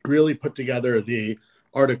really put together the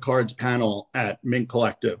Art of Cards panel at Mint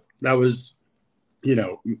Collective. That was,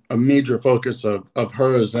 a major focus of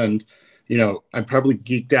hers. And, I probably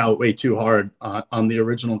geeked out way too hard on the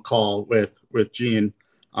original call with Jean,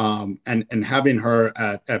 and having her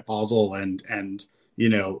at Basel and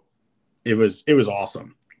it was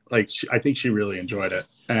awesome. Like, I think she really enjoyed it.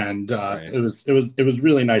 And right. It was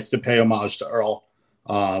really nice to pay homage to Earl,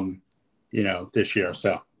 this year.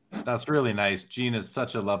 So that's really nice. Jean is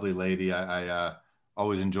such a lovely lady. I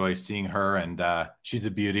always enjoy seeing her, and she's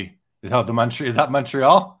a beauty. Is that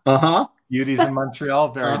Montreal? Beauties in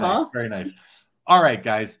Montreal. Very nice. Very nice. All right,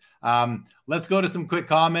 guys. Let's go to some quick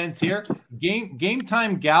comments here. Game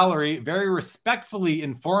Time Gallery very respectfully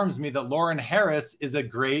informs me that Lauren Harris is a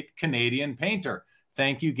great Canadian painter.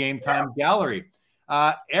 Thank you, Game Time Gallery.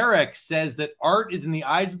 Eric says that art is in the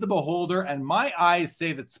eyes of the beholder, and my eyes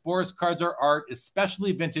say that sports cards are art,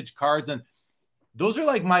 especially vintage cards. And those are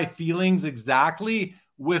like my feelings exactly,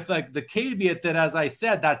 with like the caveat that, as I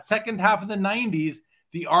said, that second half of the 90s,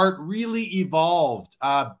 the art really evolved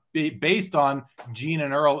based on Gene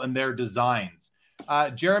and Earl and their designs.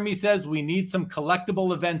 Jeremy says we need some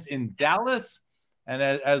collectible events in Dallas. And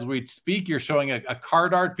as we speak, you're showing a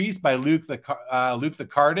card art piece by Luke the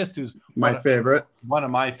Cardist, who's one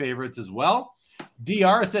of my favorites as well.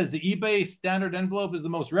 DR says the eBay standard envelope is the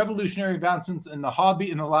most revolutionary advancements in the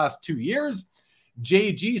hobby in the last 2 years.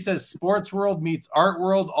 JG says sports world meets art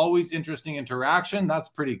world, always interesting interaction. That's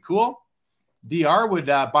pretty cool. DR would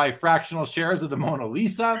buy fractional shares of the Mona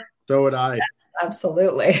Lisa. So would I. Yes,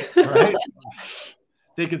 absolutely. Right?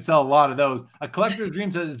 They could sell a lot of those. A collector's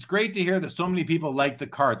dream says it's great to hear that so many people like the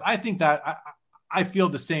cards. I think that I feel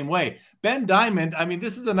the same way. Ben Diamond, I mean,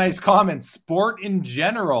 this is a nice comment. Sport in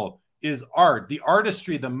general is art. The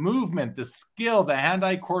artistry, the movement, the skill, the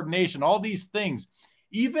hand-eye coordination, all these things.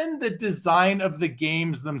 Even the design of the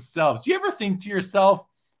games themselves. Do you ever think to yourself,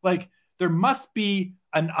 like, there must be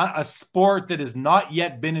a sport that has not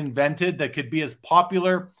yet been invented that could be as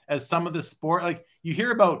popular as some of the sport? Like, you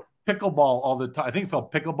hear about pickleball all the time. I think it's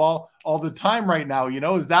called pickleball all the time right now.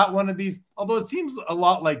 Is that one of these? Although it seems a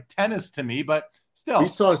lot like tennis to me, but still. We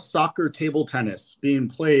saw soccer table tennis being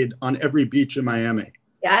played on every beach in Miami.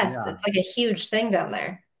 Yes, it's like a huge thing down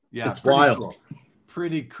there. Yeah, it's wild. Cool.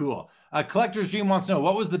 Pretty cool. Collector's Dream wants to know,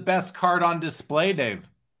 what was the best card on display, Dave?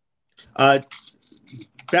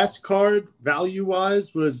 Best card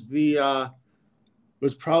value-wise was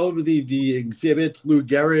probably the exhibit Lou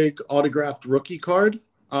Gehrig autographed rookie card.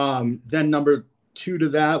 Then number 2 to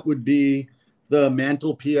that would be the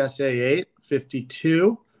Mantle PSA 8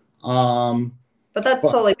 52. But that's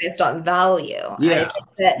solely based on value. Yeah. I think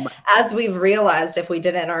that as we've realized, if we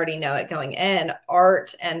didn't already know it going in,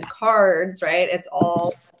 art and cards, right? It's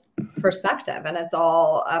all perspective and it's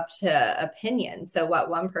all up to opinion. So what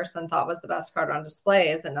one person thought was the best card on display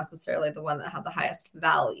isn't necessarily the one that had the highest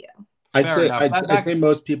value. I'd say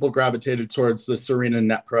most people gravitated towards the Serena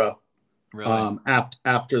Net Pro. Really?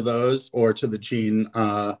 After those, or to the Gene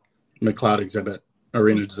McLeod exhibit,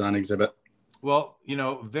 arena design exhibit. Well,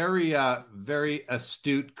 very, very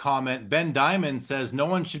astute comment. Ben Diamond says, no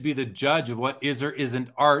one should be the judge of what is or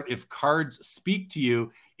isn't art. If cards speak to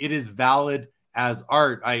you, it is valid as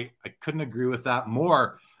art. I couldn't agree with that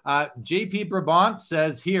more. JP Brabant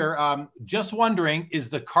says here, just wondering, is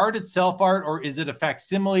the card itself art, or is it a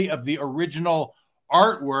facsimile of the original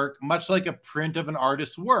artwork, much like a print of an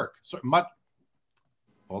artist's work?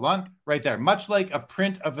 Hold on, right there. Much like a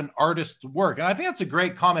print of an artist's work. And I think that's a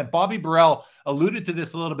great comment. Bobby Burrell alluded to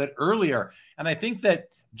this a little bit earlier. And I think that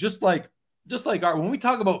just like art, when we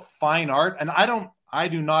talk about fine art, and I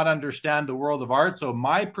do not understand the world of art. So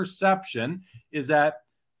my perception is that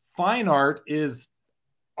fine art is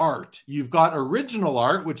art. You've got original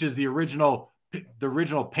art, which is the original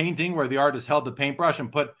painting where the artist held the paintbrush and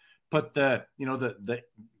put the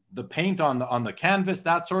paint on the canvas,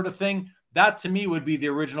 that sort of thing. That to me would be the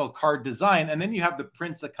original card design. And then you have the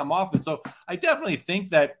prints that come off it. So I definitely think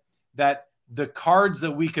that the cards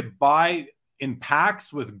that we could buy in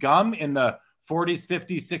packs with gum in the 40s,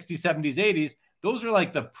 50s, 60s, 70s, 80s, those are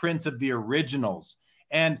like the prints of the originals.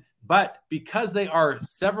 But because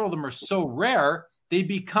several of them are so rare, they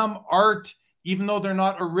become art, even though they're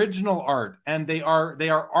not original art. And they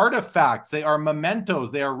are artifacts, they are mementos,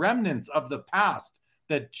 they are remnants of the past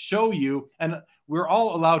that show you, and we're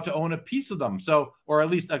all allowed to own a piece of them. So, or at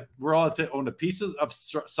least we're allowed to own a piece of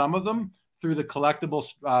some of them through the Collectible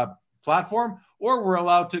platform, or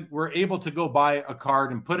we're able to go buy a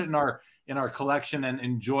card and put it in our collection and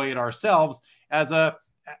enjoy it ourselves.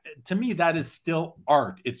 To me, that is still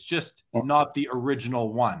art. It's just not the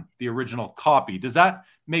original one, the original copy. Does that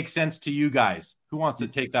make sense to you guys? Who wants to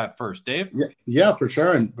take that first, Dave? Yeah, for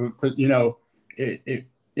sure. But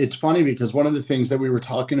it's funny because one of the things that we were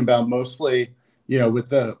talking about mostly, with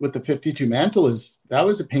the 52 Mantle is that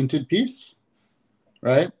was a painted piece,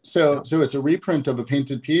 right? So it's a reprint of a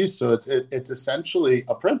painted piece. So it's essentially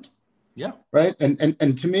a print. Yeah. Right.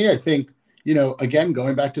 And to me, I think, again,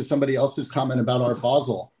 going back to somebody else's comment about Art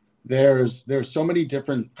Basel, there's so many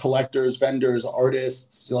different collectors, vendors,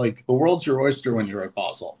 artists. Like the world's your oyster when you're at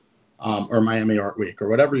Basel, or Miami Art Week, or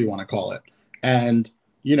whatever you want to call it. And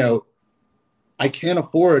I can't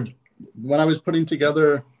afford, when I was putting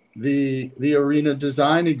together the arena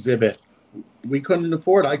design exhibit, I couldn't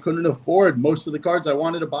afford most of the cards I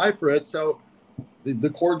wanted to buy for it. So the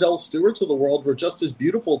Cordell Stewarts of the world were just as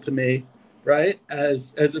beautiful to me, right,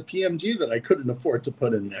 as a PMG that I couldn't afford to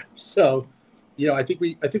put in there. So, I think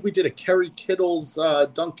we did a Kerry Kittles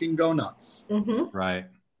Dunkin' Go Nuts. Mm-hmm.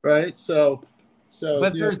 Right. So,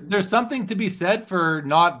 but there's something to be said for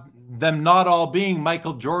not all being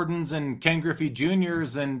Michael Jordans and Ken Griffey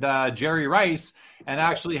Jr.'s and Jerry Rice, and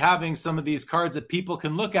actually having some of these cards that people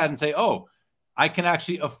can look at and say, oh, I can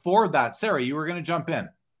actually afford that. Sarah, you were going to jump in.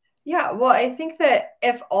 Yeah, well, I think that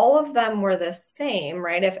if all of them were the same,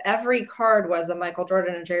 right, if every card was a Michael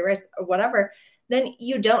Jordan and Jerry Rice or whatever, then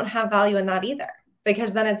you don't have value in that either,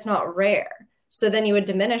 because then it's not rare. So then you would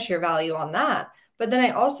diminish your value on that. But then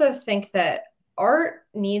I also think that art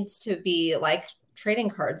needs to be like trading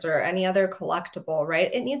cards or any other collectible,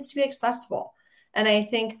 right? It needs to be accessible. And I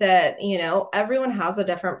think that, everyone has a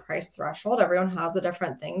different price threshold. Everyone has a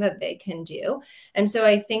different thing that they can do. And so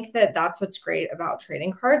I think that that's what's great about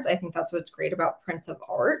trading cards. I think that's what's great about prints of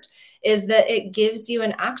art, is that it gives you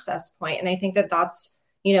an access point. And I think that that's,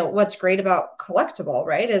 what's great about Collectible,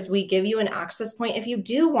 right, is we give you an access point if you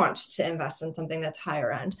do want to invest in something that's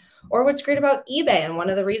higher end. Or what's great about eBay, and one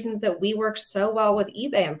of the reasons that we work so well with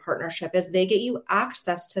eBay in partnership, is they get you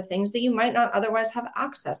access to things that you might not otherwise have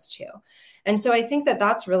access to. And so I think that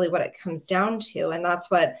that's really what it comes down to. And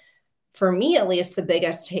that's what, for me at least, the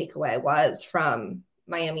biggest takeaway was from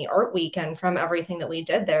Miami Art Week and from everything that we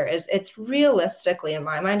did there is it's realistically, in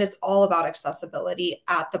my mind, it's all about accessibility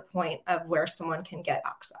at the point of where someone can get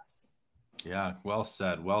access. Yeah, well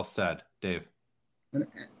said. Well said, Dave.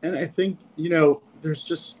 And I think, there's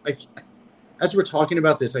just, as we're talking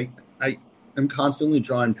about this, I am constantly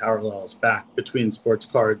drawing parallels back between sports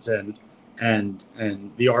cards and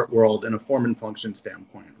the art world in a form and function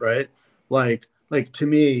standpoint, right? Like to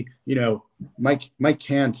me, Mike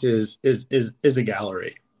Kantz is a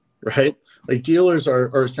gallery, right? Like dealers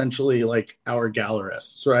are essentially like our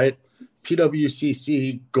gallerists, right?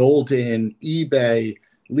 PWCC, Golden, eBay,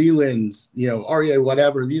 Leland's, REA,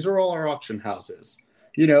 whatever. These are all our auction houses.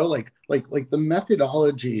 Like the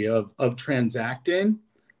methodology of transacting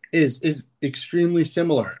is extremely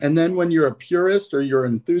similar. And then when you're a purist or you're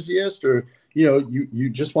an enthusiast or you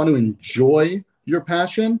just want to enjoy your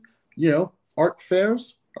passion, art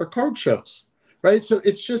fairs are card shows, right? So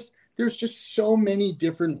there's just so many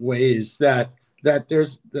different ways that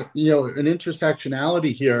there's an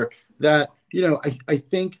intersectionality here that I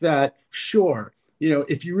think that sure.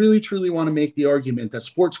 If you really truly want to make the argument that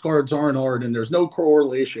sports cards aren't art and there's no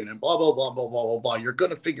correlation and blah, blah, blah, blah, blah, blah, blah, you're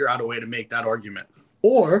going to figure out a way to make that argument.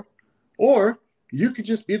 Or you could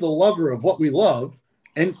just be the lover of what we love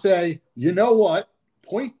and say, you know what?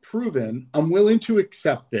 Point proven. I'm willing to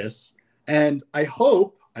accept this. And I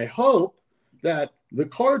hope that the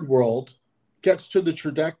card world gets to the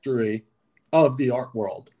trajectory of the art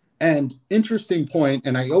world. And interesting point,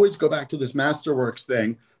 and I always go back to this Masterworks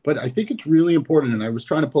thing, but I think it's really important, and I was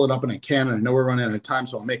trying to pull it up and I can't, and I know we're running out of time,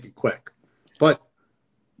 so I'll make it quick. But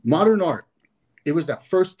modern art, it was that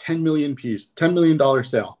first $10 million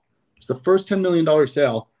sale. It's the first $10 million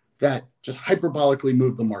sale that just hyperbolically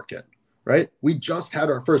moved the market, right? We just had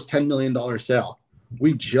our first $10 million sale.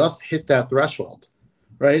 We just hit that threshold,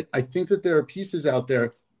 right? I think that there are pieces out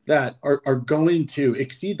there that are going to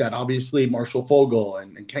exceed that. Obviously, Marshall Fogel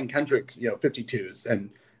and Ken Kendrick's, 52s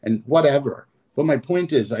and whatever. But my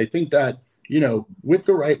point is, I think that, with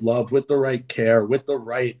the right love, with the right care, with the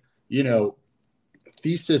right,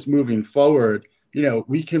 thesis moving forward,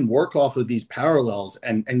 we can work off of these parallels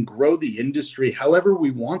and grow the industry however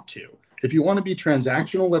we want to. If you want to be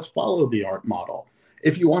transactional, let's follow the art model.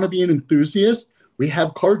 If you want to be an enthusiast, we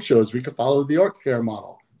have card shows. We could follow the art fair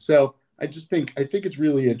model. So I think it's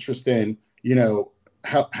really interesting,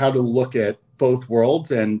 how to look at both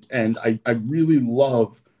worlds. And I really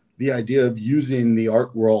love the idea of using the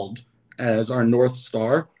art world as our North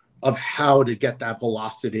Star of how to get that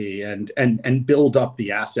velocity and build up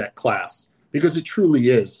the asset class, because it truly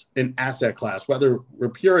is an asset class, whether we're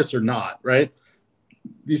purists or not, right?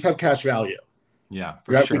 These have cash value. Yeah,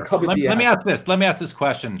 for sure. Let me ask this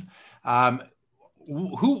question.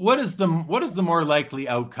 What is the more likely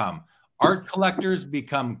outcome? Art collectors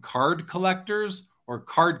become card collectors, or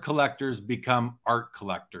card collectors become art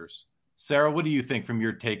collectors? Sarah, what do you think from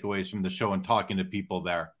your takeaways from the show and talking to people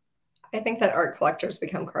there? I think that art collectors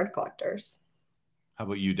become card collectors. How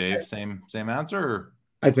about you, Dave? Same answer? Or?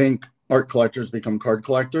 I think art collectors become card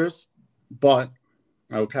collectors, but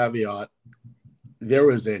I'll caveat, there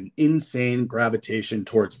was an insane gravitation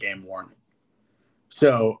towards game worn.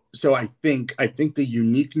 So I think the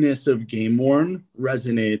uniqueness of game worn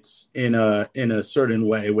resonates in a certain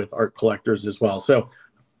way with art collectors as well. So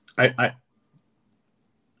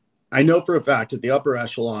I know for a fact at the upper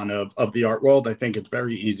echelon of the art world, I think it's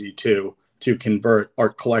very easy to convert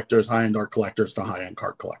art collectors, high-end art collectors to high-end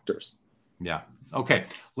card collectors. Yeah. Okay.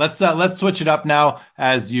 Let's switch it up now.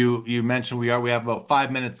 As you mentioned, we have about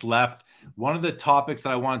 5 minutes left. One of the topics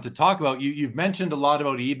that I wanted to talk about, you've mentioned a lot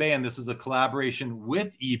about eBay, and this was a collaboration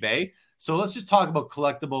with eBay. So let's just talk about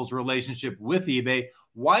Collectibles' relationship with eBay.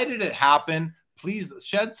 Why did it happen? Please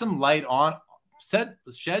shed some light on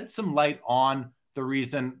the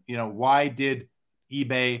reason, why did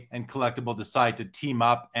eBay and Collectible decide to team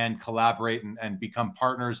up and collaborate and become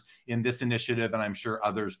partners in this initiative, and I'm sure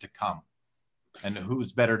others to come. And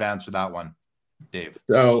who's better to answer that one? Dave.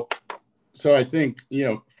 So I think,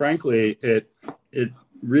 frankly, it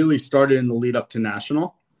really started in the lead up to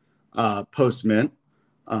National, post-Mint.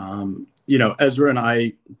 Ezra and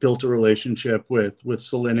I built a relationship with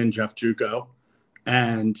Celine and Jeff Juco.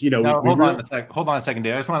 And, hold on a second,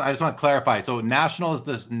 Dave. I just want to clarify. So National is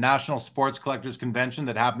this National Sports Collectors Convention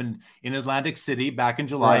that happened in Atlantic City back in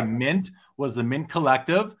July. Right. Mint was the Mint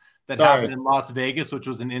Collective that happened in Las Vegas, which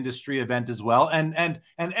was an industry event as well. And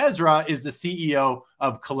Ezra is the CEO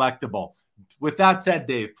of Collectable. With that said,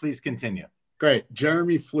 Dave, please continue. Great.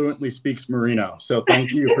 Jeremy fluently speaks Marino, so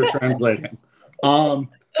thank you for translating.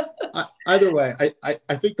 Either way,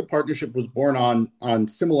 I think the partnership was born on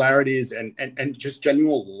similarities and just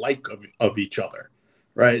genuine like of each other.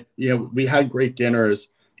 right? We had great dinners.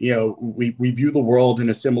 We view the world in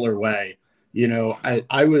a similar way.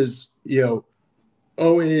 I was,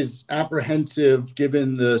 always apprehensive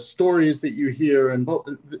given the stories that you hear, and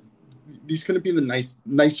these couldn't be the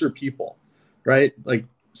nicer people, right? Like,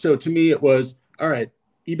 so to me, it was, all right,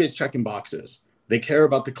 eBay's checking boxes. They care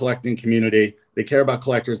about the collecting community. They care about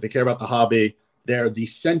collectors. They care about the hobby. They're the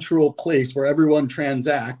central place where everyone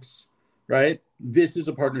transacts, right? This is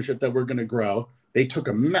a partnership that we're going to grow. They took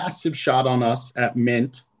a massive shot on us at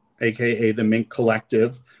Mint, aka the Mint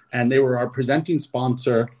Collective, and they were our presenting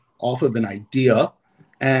sponsor off of an idea.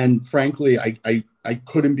 And frankly, I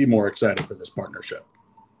couldn't be more excited for this partnership.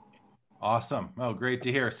 Awesome. Oh, great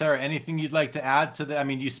to hear. Sarah, anything you'd like to add to that? I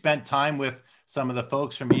mean, you spent time with some of the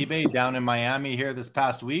folks from eBay down in Miami here this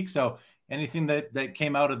past week. So anything that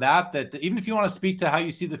came out of that even if you want to speak to how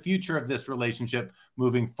you see the future of this relationship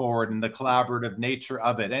moving forward and the collaborative nature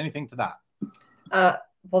of it, anything to that?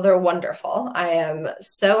 Well, they're wonderful. I am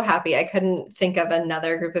so happy. I couldn't think of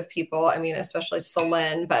another group of people. I mean, especially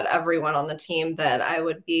Celine, but everyone on the team that I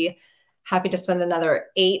would be happy to spend another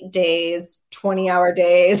 8 days, 20-hour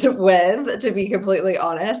days with, to be completely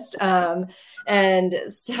honest. And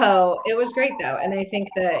so it was great though. And I think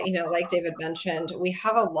that, like David mentioned, we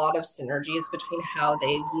have a lot of synergies between how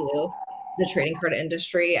they view the trading card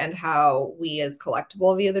industry and how we as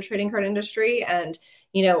Collectible view the trading card industry. And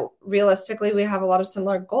realistically, we have a lot of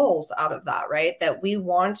similar goals out of that, right? That we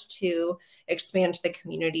want to expand the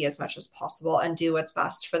community as much as possible and do what's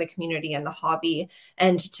best for the community and the hobby,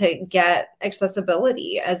 and to get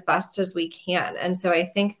accessibility as best as we can. And so I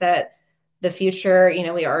think that the future,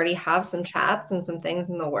 we already have some chats and some things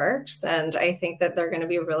in the works, and I think that they're going to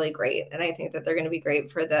be really great. And I think that they're going to be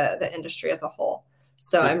great for the industry as a whole.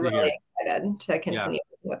 So I'm really excited to continue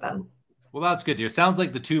with them. Well, that's good to hear. Sounds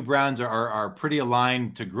like the two brands are pretty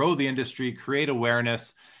aligned to grow the industry, create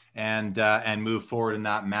awareness, and move forward in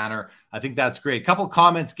that manner. I think that's great. Couple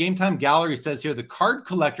comments. Game Time Gallery says here, the card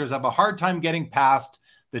collectors have a hard time getting past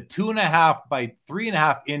the 2.5 by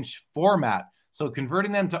 3.5 inch format. So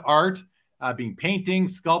converting them to art, being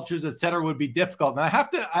paintings, sculptures, etc., would be difficult. And I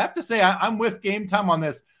have to say, I'm with Game Time on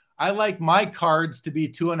this. I like my cards to be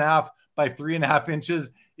 2.5 by 3.5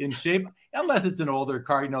 inches in shape, unless it's an older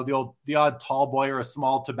card, the odd tall boy or a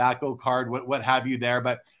small tobacco card, what have you there.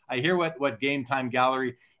 But I hear what Game Time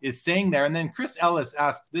Gallery is saying there. And then Chris Ellis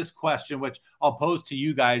asked this question, which I'll pose to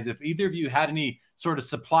you guys. If either of you had any sort of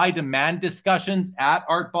supply demand discussions at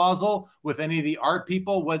Art Basel with any of the art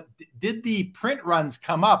people, what did the print runs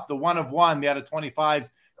come up? The 1 of 1, the out of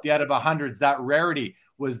 25s, the out of 100s, that rarity,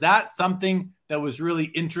 was that something that was really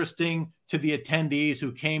interesting to the attendees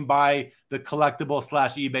who came by the Collectible /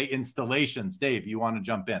 eBay installations? Dave, you want to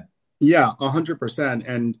jump in? Yeah,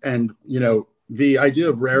 100%. And the idea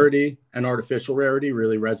of rarity and artificial rarity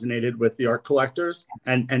really resonated with the art collectors,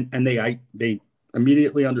 and they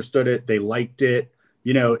immediately understood it. They liked it.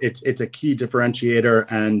 It's a key differentiator,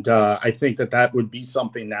 and I think that would be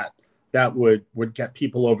something that would get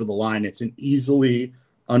people over the line. It's an easily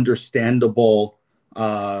understandable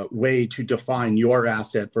way to define your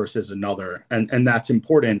asset versus another, and that's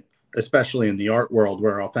important, especially in the art world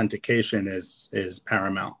where authentication is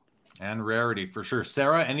paramount. And rarity, for sure.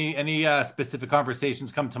 Sarah, any specific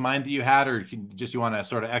conversations come to mind that you had, or you want to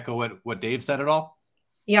sort of echo what Dave said at all?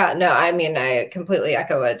 Yeah, no, I mean, I completely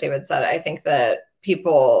echo what David said. I think that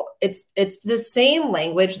it's the same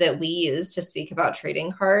language that we use to speak about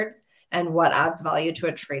trading cards, and what adds value to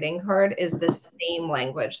a trading card is the same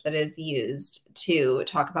language that is used to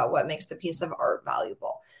talk about what makes a piece of art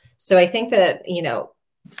valuable. So I think that,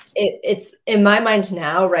 it's in my mind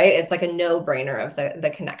now, right? It's like a no-brainer of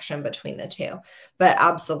the connection between the two, but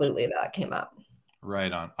absolutely that came up.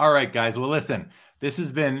 Right on. All right, guys. Well, listen, this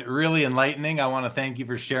has been really enlightening. I want to thank you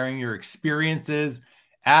for sharing your experiences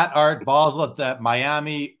at Art Basel at the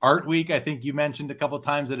Miami Art Week. I think you mentioned a couple of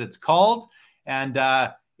times that it's called, and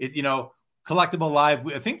Collectible Live.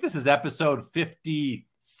 I think this is episode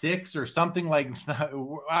 56 or something like that.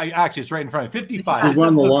 Actually, it's right in front of 55. It's one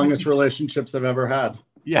of the longest relationships I've ever had.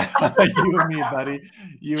 Yeah, you and me, buddy.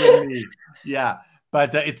 You and me. Yeah.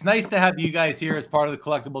 But it's nice to have you guys here as part of the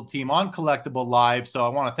Collectible team on Collectible Live. So I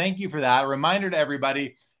want to thank you for that. A reminder to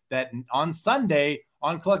everybody that on Sunday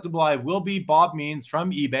on Collectible Live will be Bob Means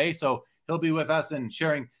from eBay. So he'll be with us and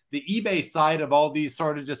sharing the eBay side of all these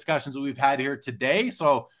sort of discussions that we've had here today.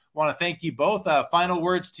 So I want to thank you both. Final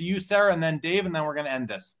words to you, Sarah, and then Dave, and then we're going to end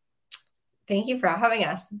this. Thank you for having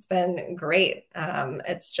us. It's been great.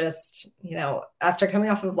 It's just, after coming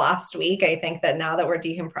off of last week, I think that now that we're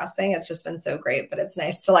decompressing, it's just been so great, but it's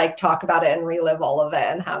nice to talk about it and relive all of it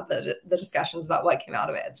and have the discussions about what came out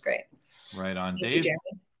of it. It's great. Right on, Thank Dave. you,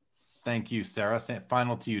 Jeremy. Thank you, Sarah.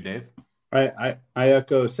 Final to you, Dave. I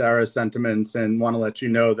echo Sarah's sentiments and want to let you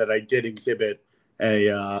know that I did exhibit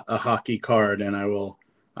a hockey card, and I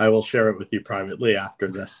will share it with you privately after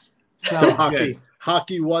this. So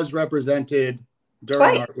hockey was represented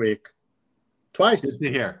during Art Week twice. Good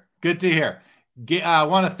to hear. Good to hear. I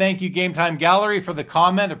want to thank you, Game Time Gallery, for the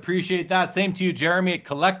comment. Appreciate that. Same to you, Jeremy, at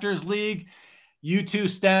Collectors League. You two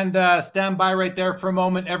stand by right there for a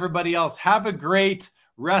moment. Everybody else, have a great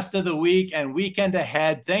rest of the week and weekend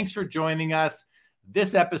ahead. Thanks for joining us.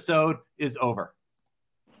 This episode is over.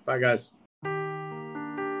 Bye, guys.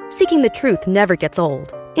 Seeking the truth never gets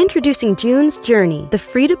old. Introducing June's Journey, the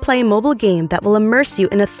free-to-play mobile game that will immerse you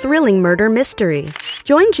in a thrilling murder mystery.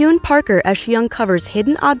 Join June Parker as she uncovers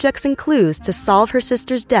hidden objects and clues to solve her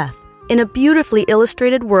sister's death in a beautifully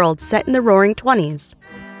illustrated world set in the Roaring 20s.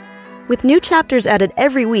 With new chapters added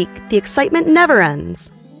every week, the excitement never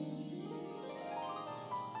ends.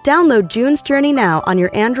 Download June's Journey now on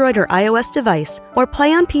your Android or iOS device, or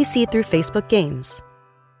play on PC through Facebook Games.